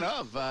 Speaking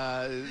of,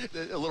 a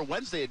little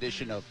Wednesday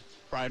edition of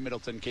Brian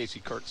Middleton, Casey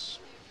Kurtz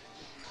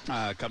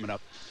coming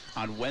up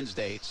on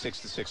Wednesday,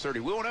 6 to 6:30.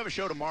 We won't have a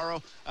show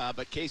tomorrow,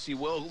 but Casey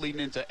will lean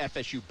into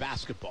FSU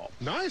basketball.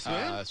 Nice,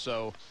 man.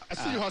 So I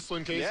see you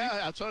hustling, Casey. Yeah,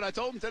 that's what I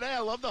told him today. I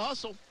love the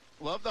hustle.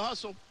 Love the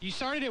hustle. You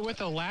started it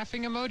with a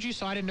laughing emoji,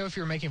 so I didn't know if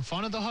you were making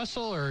fun of the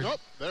hustle or. Nope,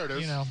 there it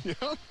is. You know.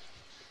 Yep.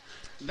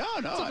 No.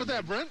 What's up with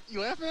that, Brent?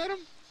 You laughing at him?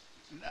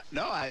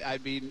 No, I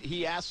mean,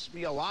 he asks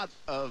me a lot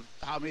of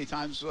how many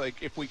times,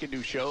 like, if we can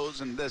do shows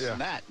and this and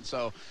that. And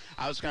so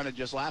I was kind of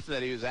just laughing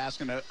that he was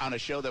asking on a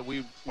show that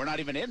we're not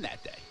even in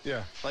that day.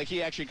 Yeah. Like,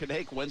 he actually could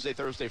take Wednesday,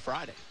 Thursday,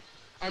 Friday.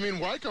 I mean,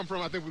 where I come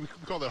from, I think we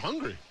call it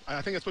hungry.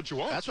 I think that's what you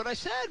want. That's what I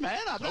said, man.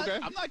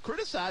 I'm not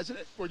criticizing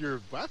it. Well,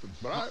 you're laughing,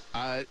 but all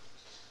right.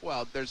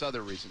 Well, there's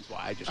other reasons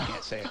why. I just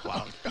can't say it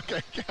loud.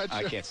 Okay, gotcha.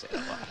 I can't say it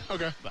loud.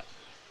 Okay. But,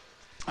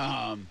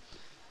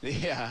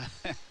 yeah,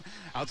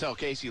 I'll tell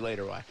Casey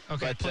later why.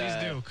 Okay, but, please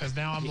do, because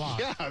now I'm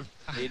lost. Yeah.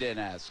 He didn't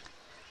ask.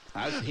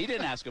 He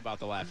didn't ask about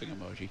the laughing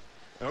emoji.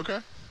 Okay.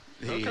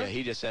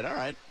 He just said, all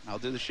right, I'll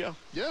do the show.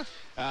 Yeah.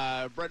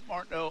 Brent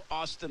Martineau,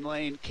 Austin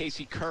Lane,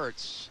 Casey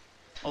Kurtz.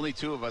 Only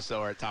two of us,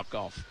 though, are at Top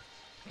Golf.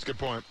 That's a good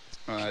point.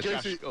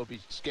 Josh will be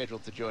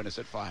scheduled to join us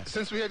at 5.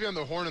 Since we have you on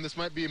the horn, and this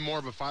might be more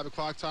of a 5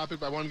 o'clock topic,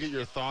 but I want to get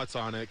your thoughts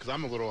on it because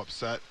I'm a little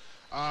upset.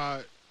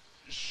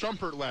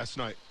 Schumpert last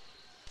night.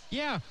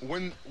 Yeah.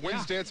 Wins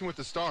Dancing with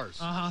the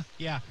Stars.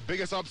 Yeah.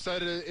 Biggest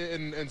upset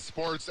in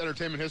sports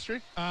entertainment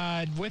history?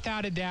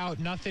 Without a doubt,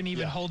 nothing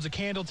even holds a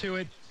candle to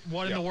it.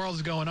 What in the world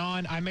is going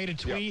on? I made a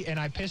tweet, and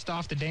I pissed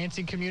off the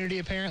dancing community,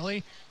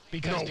 apparently.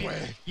 Because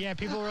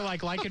people were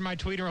liking my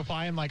tweet and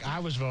replying like I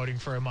was voting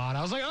for him on.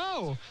 I was like,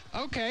 oh,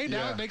 okay,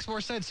 now it makes more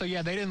sense. So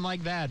yeah, they didn't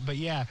like that, but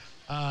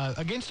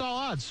against all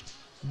odds,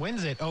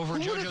 wins it over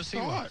JoJo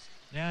Siwa.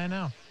 Yeah, I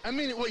know. I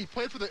mean, he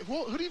played for the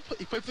who do you play?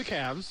 He played for the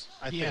Cavs,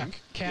 I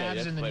think.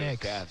 Cavs and the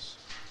Knicks. Cavs.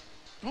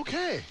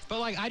 Okay, but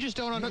I just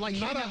don't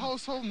understand. Not a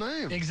household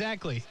name.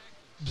 Exactly.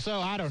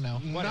 So I don't know.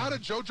 Whatever. Not a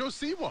JoJo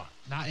Siwa.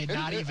 Not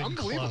even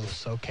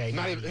close. Okay.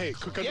 Not even. Hey,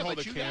 couldn't hold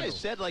but a you candle. guys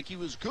said he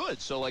was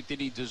good. So did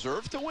he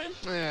deserve to win?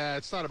 Yeah,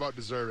 it's not about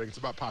deserving. It's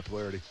about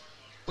popularity.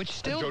 Which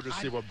still, and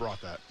JoJo Siwa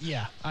brought that.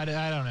 Yeah, I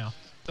don't know.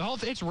 The whole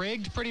it's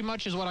rigged, pretty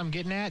much, is what I'm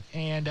getting at,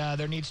 and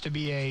there needs to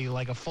be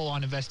a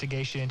full-on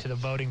investigation into the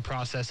voting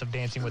process of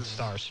Dancing with the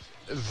Stars.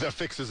 The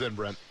fix is in,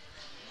 Brent.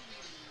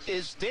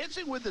 Is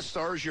Dancing with the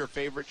Stars your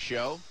favorite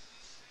show?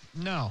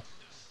 No.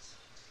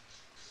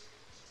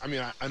 I mean,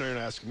 I know you're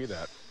not asking me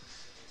that.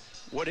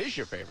 What is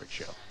your favorite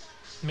show?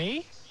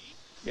 Me?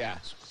 Yeah.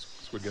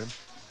 Squid Game.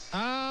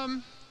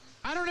 I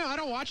don't know. I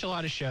don't watch a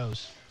lot of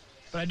shows,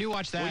 but I do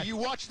watch that. Well, you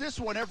watch this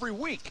one every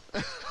week.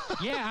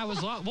 Yeah, I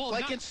was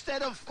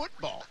instead of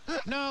football.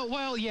 No,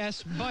 well,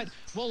 yes, but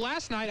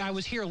last night I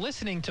was here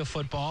listening to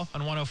football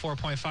on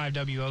 104.5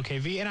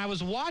 WOKV, and I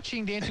was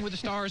watching Dancing with the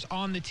Stars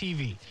on the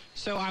TV.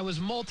 So I was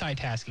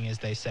multitasking, as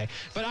they say.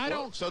 But I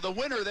don't. So the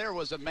winner there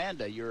was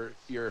Amanda, your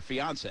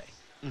fiance.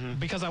 Mm-hmm.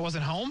 Because I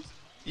wasn't home?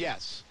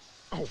 Yes.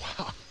 Oh,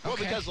 wow. Well,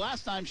 because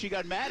last time she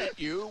got mad at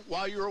you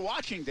while you were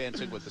watching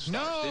Dancing with the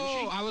Stars, didn't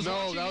she? I was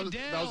watching Adele.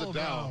 That was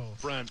Adele,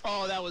 Brent.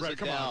 Oh, that was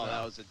Brent, Adele.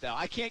 That was Adele.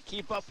 I can't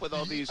keep up with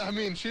all these. I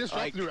mean, she just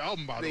dropped a new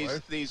album, by the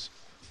way. These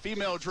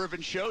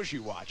female-driven shows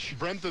you watch.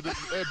 Brent, the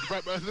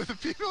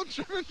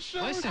female-driven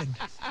shows. Listen,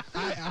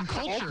 I'm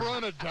cultured. Oprah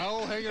and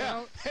Adele hanging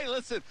out. Hey,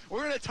 listen,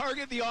 we're going to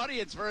target the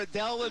audience for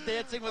Adele and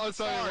Dancing with the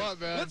Stars. I'll tell you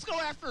what, man. Let's go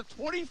after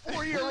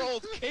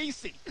 24-year-old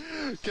Casey.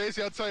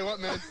 Casey, I'll tell you what,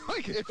 man.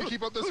 If you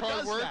keep up this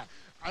hard work,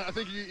 I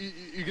think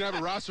you can have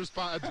a roster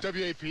spot at the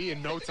WAP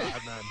in no time,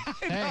 man.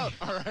 I know. Hey.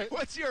 All right.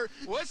 What's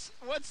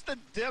the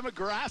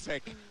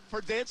demographic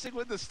for Dancing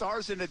with the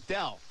Stars and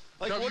Adele?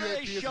 What are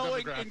they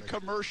showing in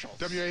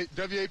commercials?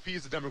 WAP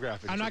is the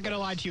demographic. I'm not going to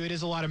lie to you. It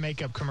is a lot of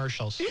makeup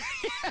commercials. Yeah,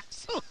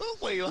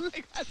 absolutely.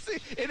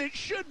 And it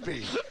should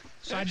be.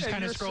 So I just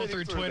kind of scroll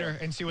through Twitter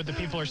and see what the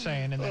people are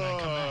saying, and then I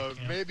come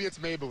back. Maybe it's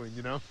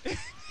Maybelline, A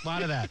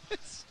lot of that.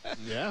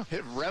 Yeah.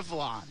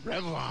 Revlon.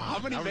 How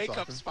many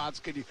makeup spots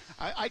can you...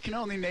 I can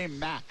only name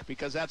MAC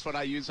because that's what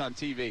I use on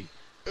TV.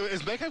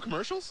 Is MAC have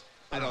commercials?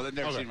 I know. I've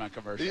never seen my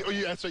commercial.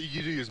 That's what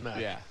you do use MAC.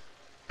 Yeah.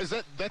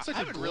 That's like I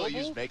haven't really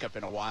used makeup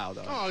in a while,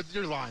 though. Oh,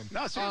 you're lying.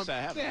 No, seriously, I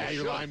haven't. Yeah,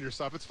 you're lying to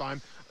yourself. It's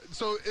fine.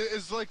 So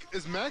is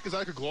MAC, is that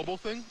like a global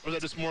thing? Or is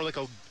that just more like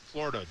a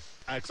Florida?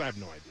 Because I have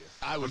no idea.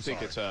 I would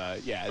think it's I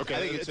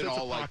think it's in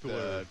all like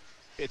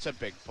it's a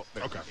big.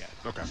 Okay.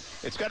 Yeah. Okay.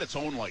 It's got its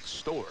own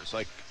stores,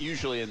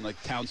 usually in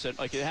town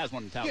center. It has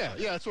one in town. Yeah,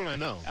 that's what I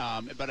know.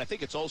 But I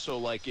think it's also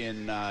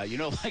in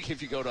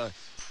if you go to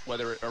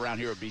whether around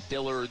here it would be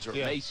Dillard's or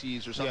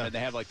Macy's or something, they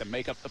have the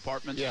makeup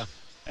departments. Yeah.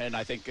 And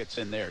I think it's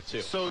in there too.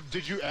 So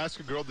did you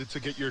ask a girl to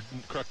get your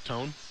correct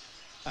tone?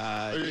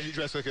 Or did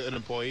you ask an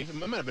employee? It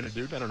might have been a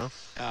dude. I don't know.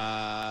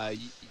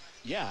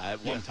 Yeah,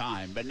 at one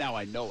time, but now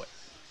I know it.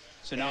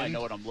 So now I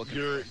know what I'm looking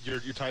for.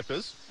 Your type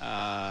is?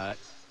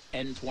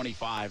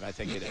 N25, I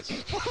think it is.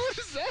 What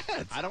is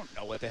that? I I don't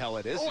know what the hell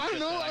it is. Oh, it's I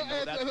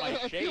know.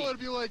 I feel it'd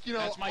be like,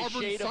 that's my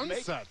Auburn shade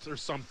Sunset or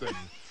something.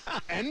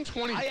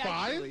 N25? I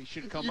actually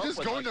should come you up just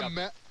with going like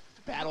to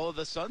Battle of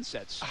the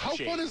Sunsets. How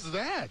shade. fun is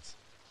that?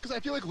 Because I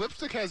feel like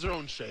lipstick has their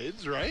own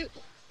shades, right?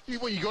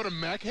 When you go to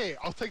Mac, hey,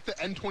 I'll take the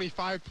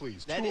N25,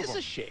 please. That Two is of them.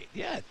 a shade.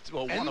 Yeah.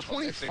 Well, N25? one of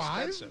them is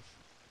expensive.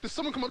 Does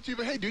someone come up to you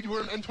and hey, dude, you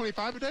wear an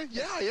N25 today?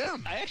 Yeah, I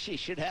am. I actually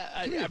should have.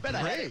 I bet I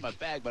had it in my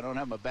bag, but I don't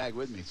have my bag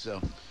with me. So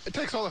it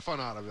takes all the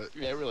fun out of it.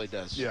 Yeah, it really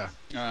does. Yeah.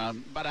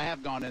 But I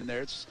have gone in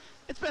there. It's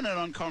been an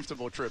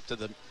uncomfortable trip to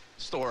the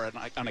store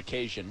on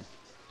occasion.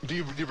 Do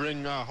you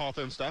bring Hall of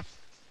Fame stuff?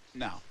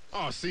 No.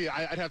 Oh, see,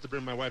 I'd have to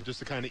bring my wife just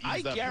to kind of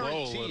ease that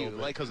blow a little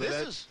bit. I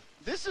guarantee you,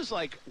 this is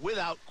like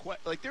without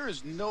there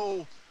is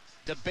no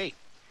debate.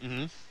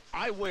 Mm-hmm.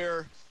 I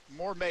wear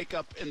more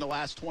makeup in the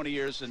last 20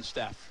 years than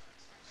Steph.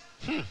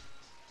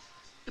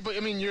 But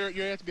I mean, you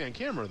have to be on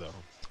camera though.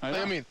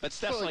 I mean, but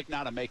Steph's like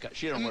not a makeup.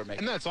 She don't wear makeup,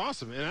 and that's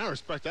awesome. And I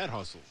respect that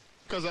hustle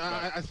because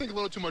I think a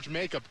little too much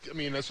makeup. I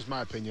mean, that's just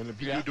my opinion.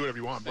 You do whatever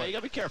you want, but you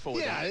gotta be careful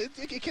with that.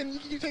 Yeah, you can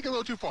take it a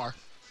little too far.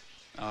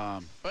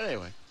 But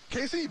anyway,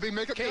 Casey, big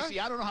makeup guy? Casey,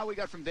 I don't know how we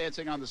got from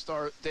Dancing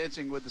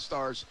with the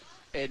Stars,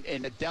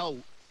 and Adele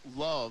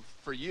love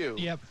for you.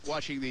 Yep.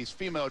 Watching these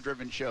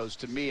female-driven shows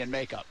to me and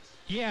makeup.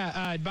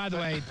 Yeah, by the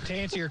way, to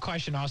answer your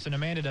question, Austin,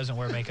 Amanda doesn't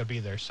wear makeup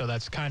either, so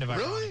that's kind of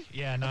ironic. Really?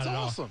 Yeah, not that's at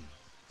awesome.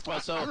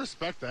 all. Well, I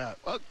respect that.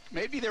 Well,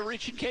 maybe they're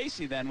reaching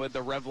Casey then with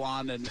the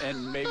Revlon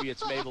and maybe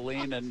it's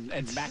Maybelline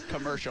and MAC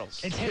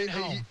commercials. It's hitting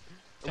home.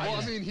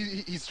 Well, I mean,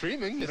 he's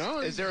streaming, you know.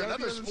 Is there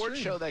another sports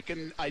show that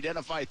can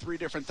identify 3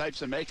 different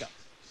types of makeup?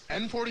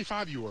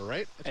 N45 you were,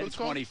 right? That's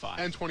what it's N25. called?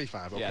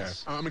 N25, okay.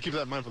 Yes. I'm going to keep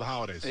that in mind for the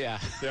holidays. Yeah.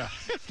 Yeah.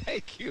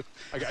 Thank you.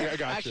 I got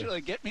you.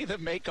 Actually, get me the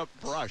makeup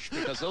brush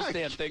because those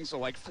damn things are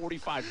like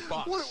 $45.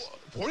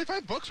 What,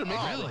 $45 for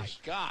makeup? Oh, my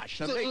gosh.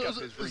 The makeup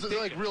is ridiculous. Is it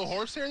like real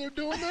horsehair they're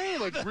doing there?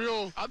 Like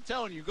real... I'm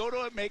telling you, go to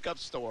a makeup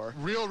store.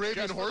 Real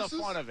Arabian just horses? for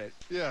the fun of it.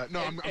 Yeah, no,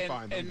 I'm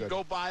fine. And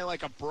go buy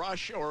like a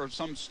brush or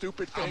some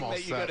stupid thing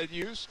that you got to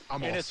use.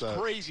 And it's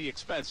crazy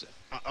expensive.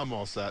 I'm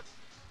all set.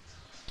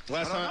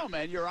 I don't know,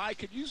 man. Your eye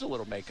could use a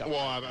little makeup.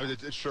 Well,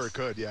 it sure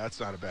could. Yeah, that's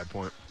not a bad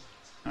point.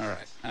 All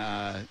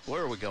right.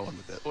 Where are we going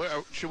with this?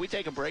 Should we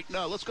take a break?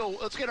 No, let's go.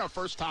 Let's get our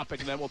first topic,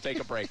 and then we'll take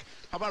a break.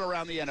 How about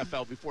around the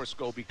NFL before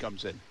Scobie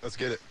comes in? Let's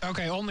get it.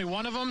 Okay, only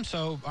one of them,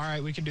 so all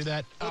right, we can do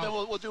that. Well, then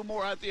we'll do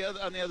more on the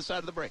other side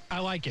of the break. I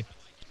like it.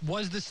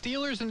 Was the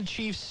Steelers and the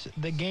Chiefs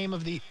the game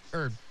of the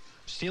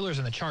Steelers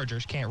and the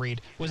Chargers, can't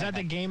read. Was that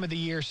the game of the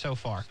year so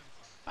far?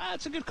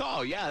 That's a good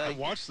call. Yeah. I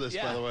watched this,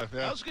 by the way. Yeah.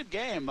 That was a good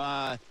game.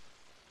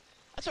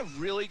 That's a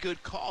really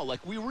good call.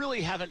 Like, we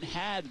really haven't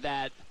had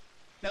that.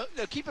 Now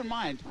keep in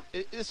mind,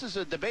 this is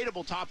a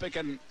debatable topic,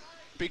 and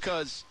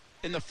because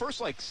in the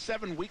first,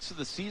 7 weeks of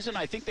the season,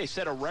 I think they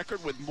set a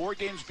record with more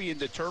games being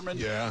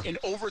determined in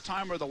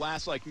overtime or the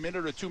last,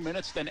 minute or 2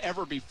 minutes than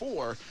ever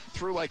before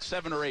through,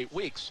 7 or 8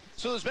 weeks.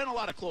 So there's been a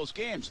lot of close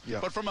games.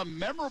 Yep. But from a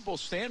memorable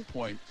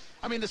standpoint,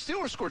 I mean, the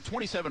Steelers scored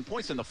 27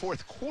 points in the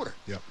fourth quarter.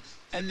 Yep.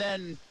 And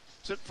then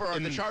for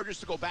the Chargers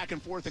to go back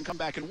and forth and come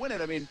back and win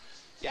it, I mean,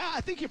 yeah,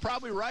 I think you're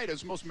probably right.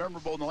 It's most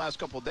memorable in the last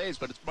couple of days,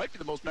 but it might be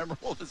the most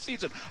memorable of the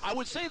season. I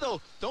would say, though,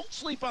 don't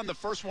sleep on the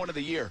first one of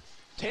the year.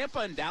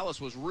 Tampa and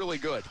Dallas was really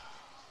good.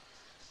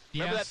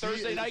 Remember that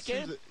Thursday night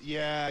game?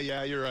 Yeah,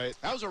 you're right.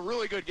 That was a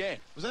really good game.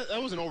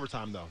 That was an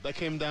overtime, though. That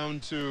came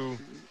down to...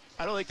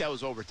 I don't think that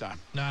was overtime.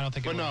 No, I don't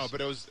think it was. No,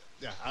 but it was...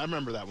 Yeah, I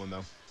remember that one,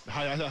 though.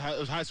 It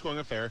was high-scoring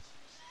affair.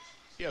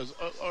 Yeah, it was,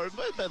 or it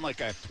might have been like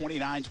a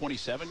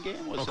 29-27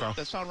 game. Does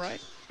that sound right?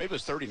 Maybe it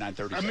was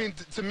 39-37. I mean,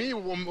 to me,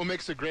 what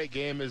makes a great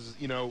game is,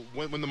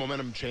 when the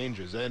momentum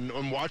changes.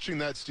 And watching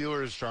that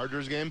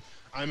Steelers-Chargers game,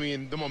 I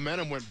mean, the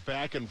momentum went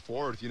back and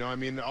forth. I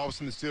mean, all of a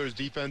sudden the Steelers'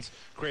 defense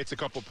creates a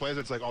couple plays.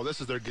 It's like, oh,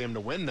 this is their game to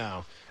win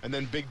now. And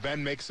then Big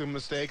Ben makes some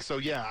mistakes. So,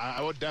 yeah,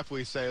 I would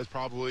definitely say it's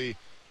probably,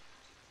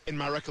 in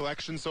my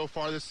recollection so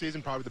far this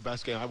season, probably the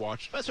best game I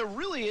watched. That's a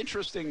really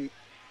interesting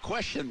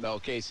question, though,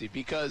 Casey,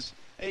 because...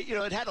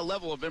 it had a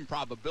level of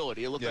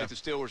improbability. It looked like the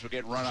Steelers were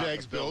getting run out of the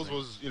Jags-Bills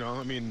was,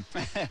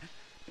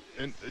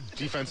 a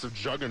defensive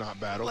juggernaut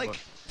battle.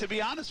 To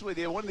be honest with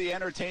you, one of the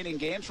entertaining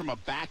games from a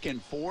back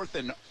and forth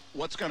and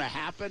what's going to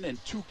happen,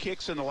 and 2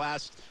 kicks in the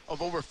last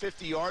of over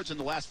 50 yards in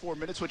the last 4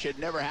 minutes, which had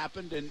never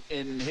happened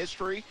in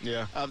history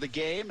of the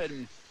game,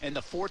 and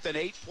the 4th and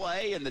 8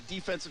 play and the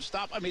defensive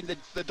stop. I mean,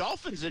 the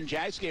Dolphins and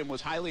Jags game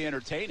was highly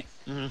entertaining.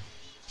 Mm-hmm.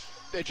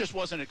 It just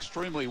wasn't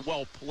extremely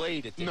well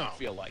played, it didn't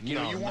feel like. You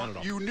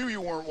knew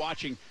you weren't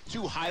watching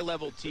 2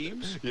 high-level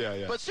teams.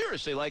 Yeah. But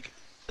seriously,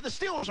 the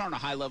Steelers aren't a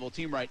high-level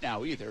team right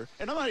now either.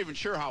 And I'm not even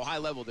sure how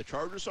high-level the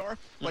Chargers are,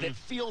 but it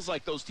feels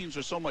like those teams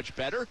are so much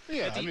better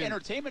at the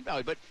entertainment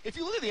value. But if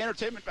you look at the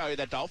entertainment value of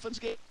that Dolphins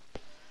game,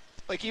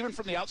 even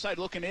from the outside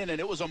looking in,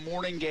 and it was a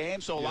morning game,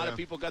 so a lot of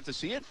people got to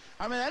see it.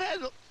 I mean, that had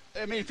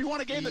I mean, if you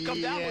want a game to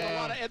come down with a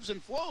lot of ebbs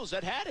and flows,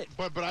 that had it.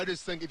 But I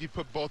just think if you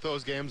put both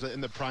those games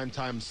in the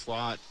primetime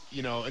slot,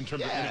 in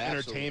terms of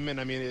entertainment,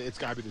 I mean, it's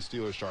got to be the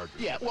Steelers-Chargers.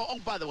 Yeah. Well,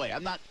 by the way,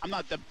 I'm not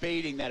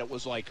debating that it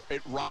was like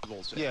it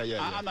rivals.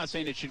 Yeah. I'm not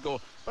saying it should go,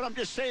 but I'm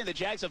just saying the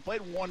Jags have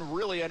played one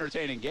really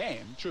entertaining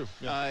game. True.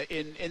 Yeah.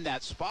 In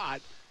that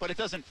spot, but it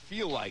doesn't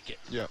feel like it.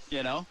 Yeah.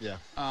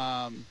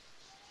 Yeah.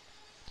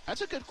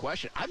 That's a good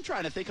question. I'm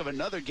trying to think of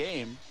another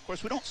game. Of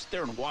course, we don't sit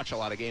there and watch a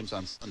lot lot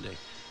on Sunday.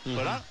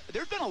 But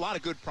there's been a lot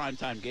of good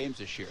primetime games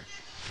this year.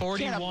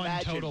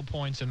 41 total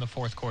points in the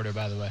fourth quarter,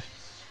 by the way.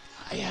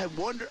 I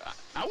wonder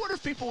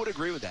if people would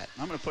agree with that.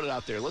 I'm going to put it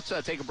out there. Let's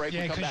take a break.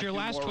 Yeah, because your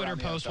last Twitter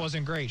post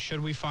wasn't great.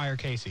 Should we fire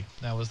Casey?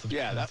 That was the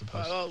the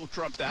post. Oh,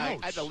 Trump. I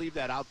had to leave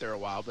that out there a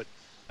while, but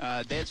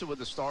Dancing with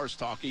the Stars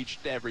talk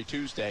every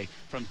Tuesday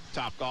from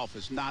Top Golf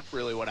is not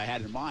really what I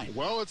had in mind.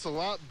 Well, it's a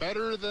lot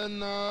better than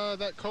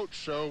that coach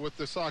show with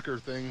the soccer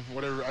thing.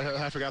 Whatever,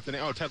 I forgot the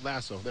name. Oh, Ted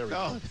Lasso. There we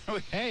go.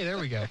 Hey, there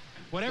we go.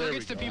 Whatever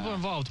gets the people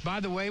involved. By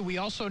the way, we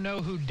also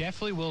know who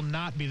definitely will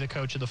not be the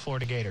coach of the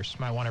Florida Gators.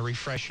 Might want to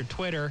refresh your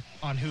Twitter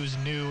on who's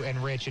new and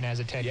rich and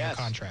has a 10-year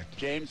contract.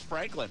 James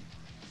Franklin,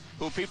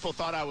 who people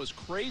thought I was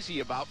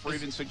crazy about for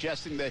even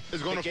suggesting that the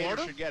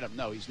Gators should get him.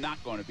 No, he's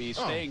not going to be. He's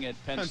staying at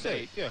Penn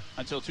State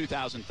until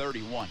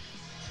 2031.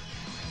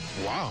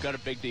 Wow. Got a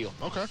big deal.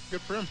 Okay, good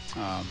for him.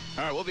 All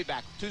right, we'll be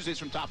back. Tuesdays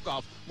from Top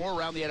Golf. More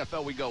around the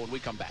NFL we go when we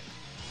come back.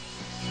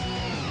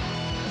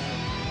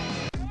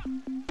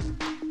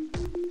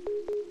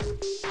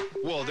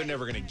 Well, they're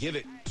never going to give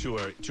it to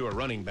a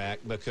running back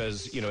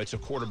because, it's a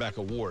quarterback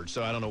award.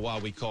 So I don't know why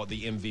we call it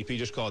the MVP.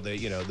 Just call it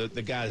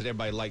the guy that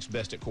everybody likes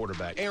best at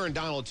quarterback. Aaron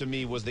Donald, to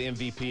me, was the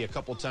MVP a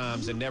couple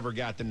times and never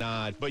got the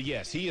nod. But,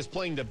 yes, he is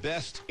playing the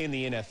best in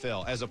the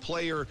NFL. As a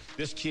player,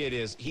 this kid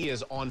is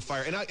on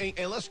fire.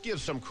 And let's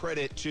give some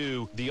credit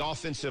to the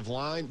offensive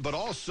line, but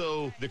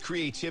also the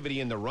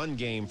creativity in the run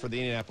game for the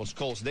Indianapolis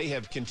Colts. They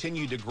have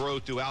continued to grow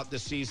throughout the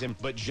season.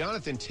 But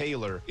Jonathan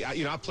Taylor,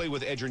 I played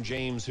with Edgerrin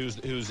James,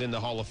 who's in the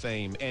Hall of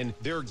Fame, and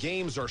their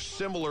games are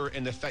similar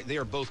in the fact they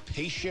are both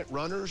patient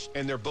runners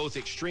and they're both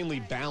extremely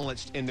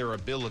balanced in their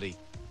ability.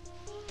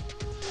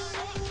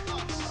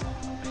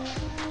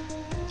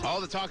 All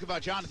the talk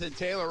about Jonathan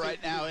Taylor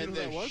right now, and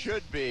there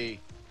should be.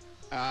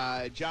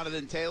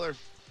 Jonathan Taylor.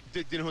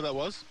 Do you know who that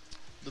was?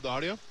 The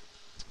audio?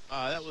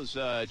 That was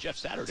Jeff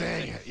Saturday.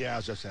 Dang it. Yeah, it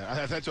was Jeff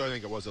Saturday. That's what I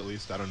think it was, at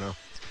least. I don't know.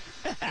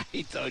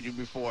 He told you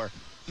before.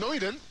 No, he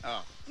didn't.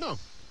 Oh. No.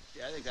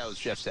 Yeah, I think that was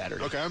Jeff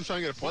Saturday. Okay, I'm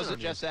trying to get a point. Was it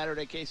Jeff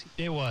Saturday, Casey?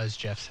 It was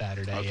Jeff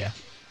Saturday, yeah.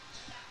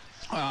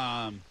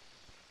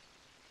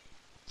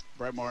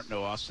 Brett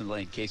Martineau, Austin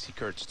Lane, Casey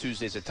Kurtz,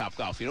 Tuesdays at Top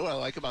Golf. You know what I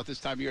like about this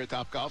time of year at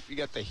Top Golf? You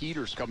got the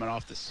heaters coming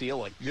off the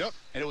ceiling. Yep.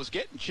 And it was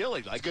getting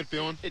chilly. It's a good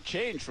feeling. It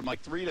changed from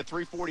 3 to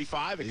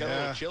 3:45. It got a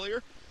little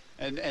chillier.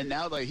 And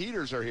now the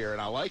heaters are here,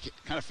 and I like it.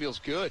 Kind of feels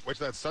good. Wait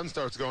till that sun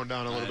starts going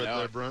down a little bit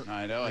there, Brent.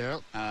 I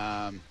know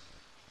it.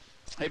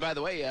 Hey, by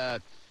the way,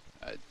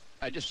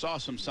 I just saw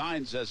some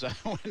signs as I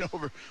went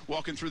over,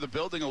 walking through the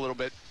building a little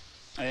bit,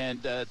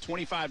 and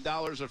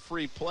 $25 of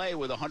free play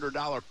with a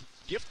 $100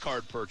 gift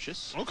card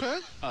purchase. Okay.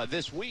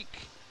 This week.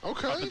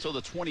 Okay. Up until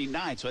the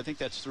 29th, so I think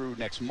that's through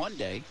next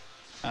Monday.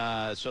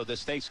 So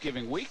this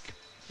Thanksgiving week,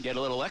 you get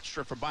a little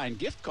extra for buying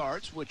gift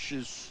cards, which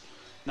is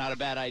not a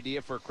bad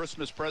idea for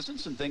Christmas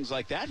presents and things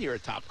like that here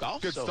at Top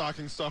Golf. Good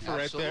stocking stuffer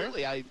right there.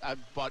 Absolutely. I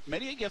bought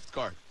many a gift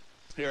card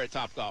here at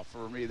Top Golf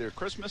for either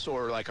Christmas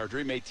or like our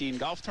Dream 18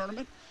 golf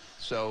tournament.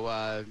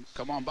 So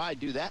come on by,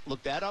 do that,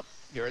 look that up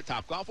here at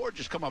Top Golf, or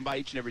just come on by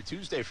each and every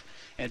Tuesday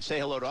and say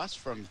hello to us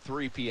from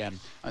 3 p.m.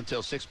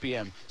 until 6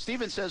 p.m.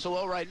 Steven says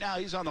hello right now.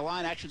 He's on the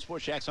line. Action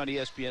Sports Jax on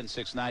ESPN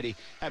 690.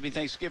 Happy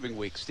Thanksgiving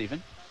week,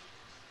 Steven.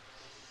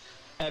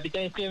 Happy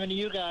Thanksgiving to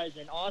you guys.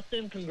 And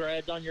Austin,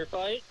 congrats on your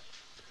fight.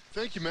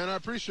 Thank you, man. I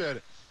appreciate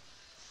it.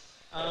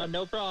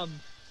 No problem.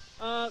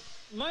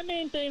 My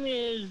main thing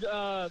is,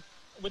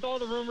 with all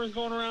the rumors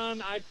going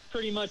around, I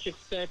pretty much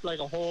expect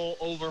a whole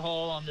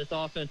overhaul on this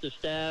offensive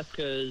staff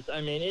because,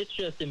 it's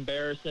just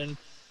embarrassing,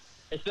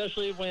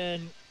 especially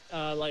when,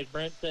 like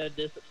Brent said,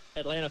 this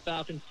Atlanta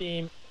Falcons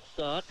team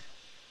sucks.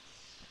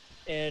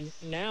 And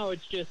now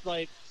it's just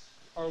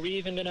are we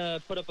even going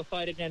to put up a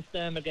fight against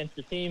them, against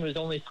a team who's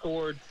only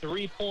scored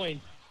 3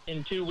 points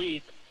in 2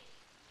 weeks?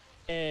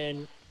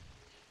 And,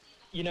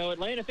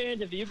 Atlanta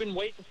fans, if you've been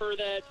waiting for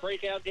that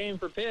breakout game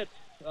for Pitts,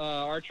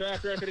 our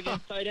track record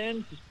against tight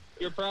ends,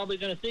 you're probably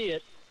going to see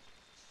it.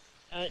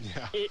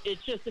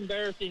 It's just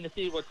embarrassing to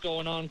see what's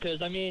going on because,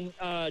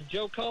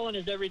 Joe Cullen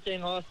is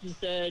everything Austin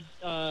said.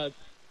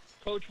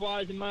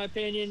 Coach-wise, in my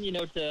opinion,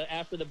 to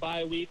after the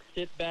bye week,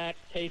 sit back,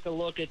 take a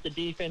look at the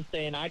defense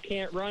saying, I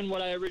can't run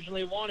what I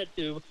originally wanted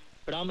to,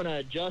 but I'm going to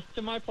adjust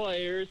to my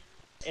players,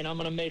 and I'm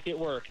going to make it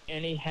work.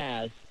 And he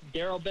has.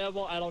 Darrell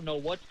Bevell, I don't know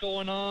what's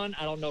going on.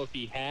 I don't know if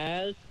he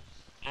has.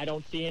 I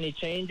don't see any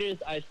changes.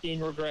 I've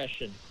seen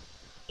regression.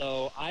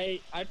 So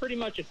I pretty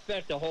much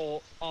expect a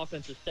whole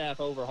offensive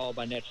staff overhaul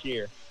by next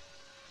year.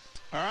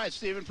 All right,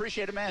 Stephen,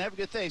 appreciate it, man. Have a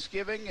good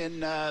Thanksgiving,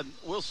 and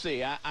we'll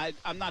see.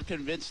 I'm not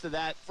convinced of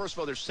that. First of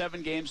all, there's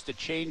 7 games to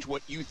change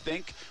what you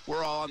think.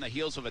 We're all on the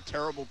heels of a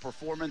terrible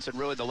performance, and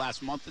really the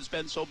last month has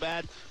been so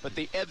bad. But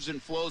the ebbs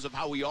and flows of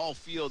how we all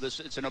feel,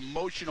 it's an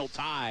emotional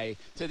tie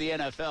to the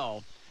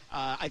NFL,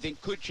 I think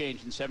could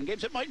change in 7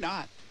 games. It might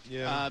not.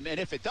 Yeah. And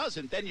if it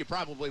doesn't, then you're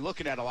probably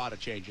looking at a lot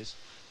of changes.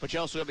 But you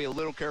also got to be a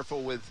little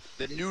careful with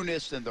the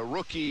newness and the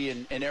rookie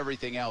and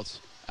everything else,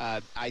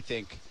 I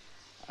think.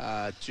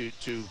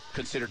 To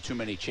consider too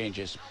many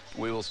changes.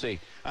 We will see.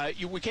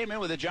 We came in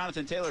with a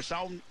Jonathan Taylor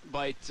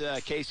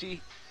soundbite,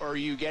 Casey. Or are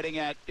you getting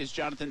at, is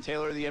Jonathan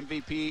Taylor the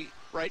MVP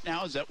right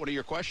now? Is that one of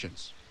your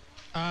questions?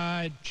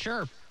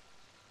 Sure.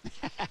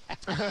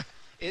 I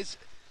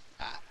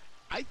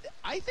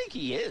think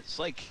he is.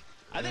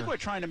 I think we're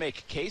trying to make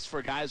a case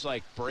for guys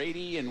like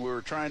Brady, and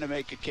we're trying to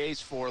make a case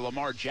for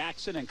Lamar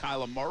Jackson and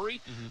Kyler Murray.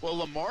 Mm-hmm. Well,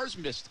 Lamar's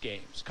missed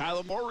games.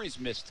 Kyler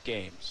Murray's missed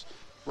games.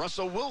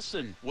 Russell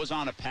Wilson was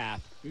on a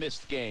path,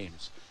 missed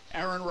games.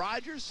 Aaron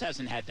Rodgers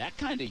hasn't had that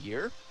kind of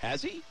year,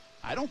 has he?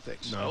 I don't think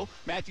so. No.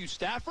 Matthew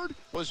Stafford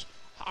was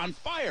on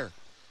fire.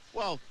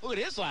 Well, look at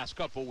his last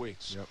couple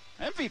weeks.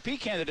 Yep. MVP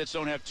candidates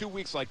don't have 2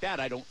 weeks like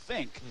that, I don't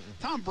think. Mm-mm.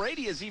 Tom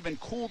Brady has even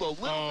cooled a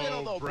little bit,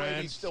 although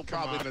Brady's still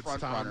probably the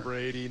front runner. It's Tom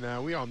Brady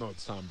now. We all know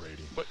it's Tom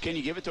Brady. But can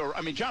you give it to her?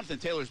 I mean, Jonathan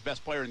Taylor's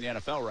best player in the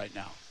NFL right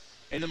now,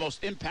 and the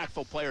most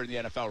impactful player in the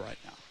NFL right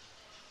now.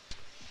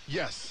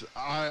 Yes,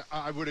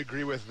 I would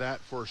agree with that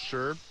for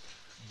sure.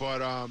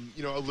 But,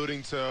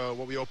 alluding to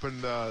what we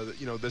opened,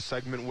 this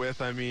segment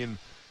with, I mean,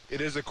 it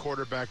is a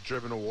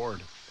quarterback-driven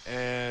award.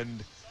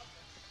 And,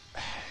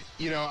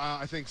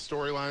 I think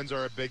storylines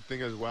are a big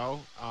thing as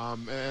well.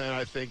 And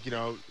I think,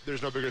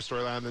 there's no bigger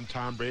storyline than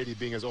Tom Brady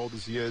being as old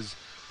as he is,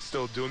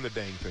 still doing the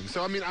dang thing.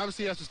 So, I mean,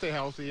 obviously he has to stay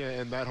healthy,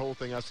 and that whole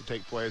thing has to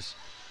take place.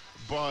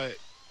 But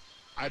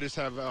I just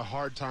have a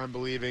hard time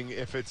believing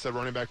if it's a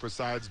running back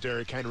besides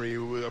Derrick Henry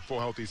with a full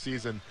healthy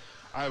season,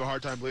 I have a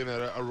hard time believing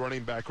that a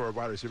running back or a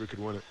wide receiver could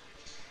win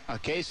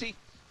it. Casey,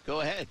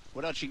 go ahead.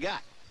 What else you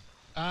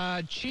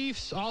got?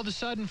 Chiefs, all of a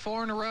sudden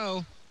 4 in a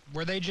row.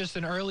 Were they just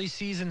an early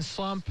season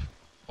slump,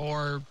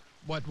 or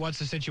what's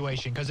the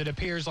situation? Because it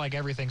appears like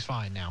everything's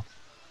fine now.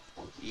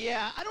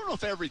 Yeah, I don't know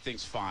if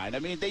everything's fine. I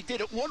mean, they did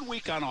it 1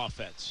 week on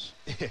offense,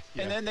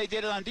 and then they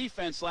did it on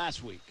defense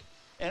last week.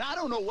 And I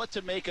don't know what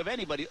to make of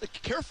anybody.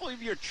 Careful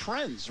of your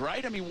trends,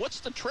 right? I mean,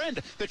 what's the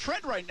trend? The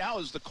trend right now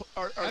is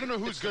I don't know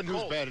who's good and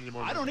who's bad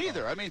anymore. I don't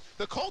either. I mean,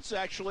 the Colts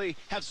actually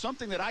have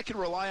something that I can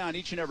rely on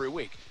each and every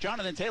week.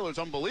 Jonathan Taylor's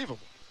unbelievable.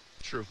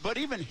 True. But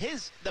even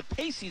the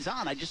pace he's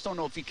on, I just don't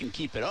know if he can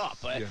keep it up.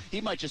 He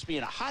might just be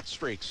in a hot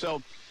streak.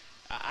 So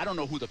I don't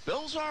know who the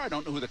Bills are. I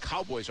don't know who the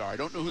Cowboys are. I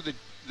don't know who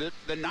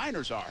the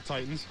Niners are.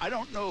 Titans. I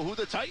don't know who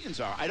the Titans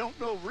are. I don't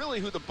know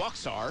really who the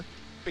Bucks are,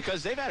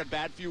 because they've had a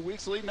bad few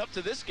weeks leading up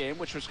to this game,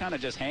 which was kind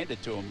of just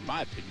handed to them, in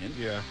my opinion.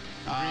 Yeah.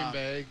 Green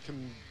Bay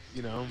can,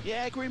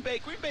 Yeah, Green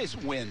Bay's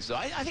wins, though.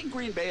 I think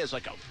Green Bay is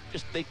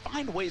they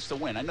find ways to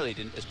win. I know they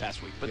didn't this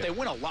past week, but they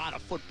win a lot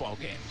of football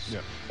games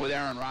with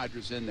Aaron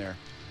Rodgers in there.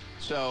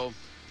 So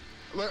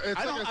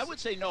I would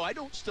say no. I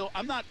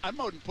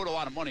wouldn't put a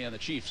lot of money on the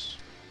Chiefs.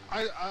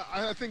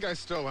 I think I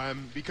still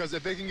am, because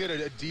if they can get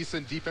a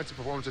decent defensive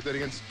performance like that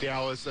against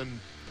Dallas, and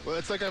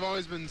it's like I've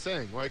always been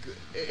saying,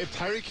 if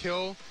Tyreek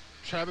Hill,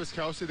 Travis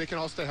Kelce, they can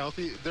all stay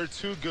healthy, they're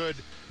too good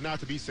not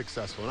to be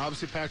successful. And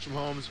obviously Patrick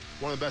Mahomes,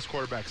 one of the best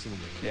quarterbacks in the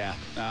league. Yeah.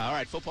 All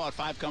right, football at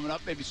 5 coming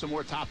up. Maybe some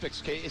more topics.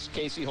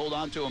 Casey, hold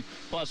on to them.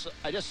 Plus,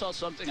 I just saw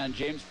something on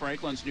James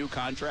Franklin's new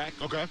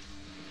contract. Okay.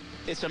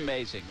 It's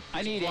amazing.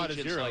 I need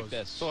agents like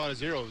this. It's a lot of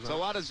zeros. It's a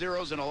lot of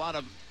zeros and a lot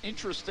of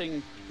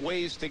interesting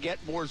ways to get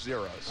more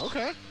zeros.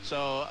 Okay.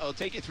 So I'll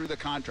take you through the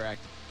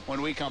contract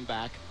when we come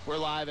back. We're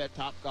live at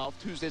Top Golf.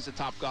 Tuesdays at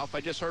Top Golf. I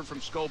just heard from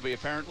Scobie.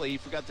 Apparently, he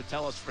forgot to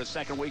tell us for a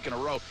second week in a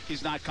row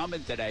he's not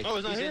coming today. Oh,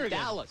 he's not here in again.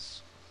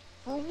 Dallas.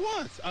 For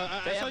what?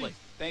 Family.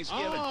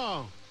 Thanksgiving.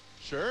 Oh,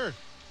 sure.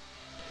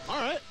 All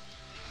right.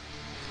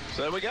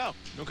 So there we go.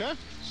 Okay.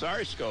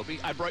 Sorry, Scobie.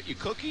 I brought you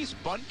cookies,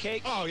 bundt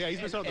cakes. Oh, yeah,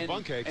 he's missing out on the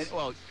bundt cakes.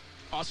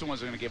 Austin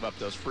wasn't going to give up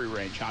those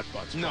free-range hot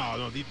buns.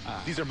 No,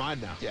 these are mine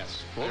now.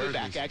 Yes. We'll be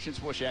back. Action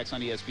Sports Jacks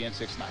on ESPN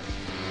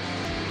 690.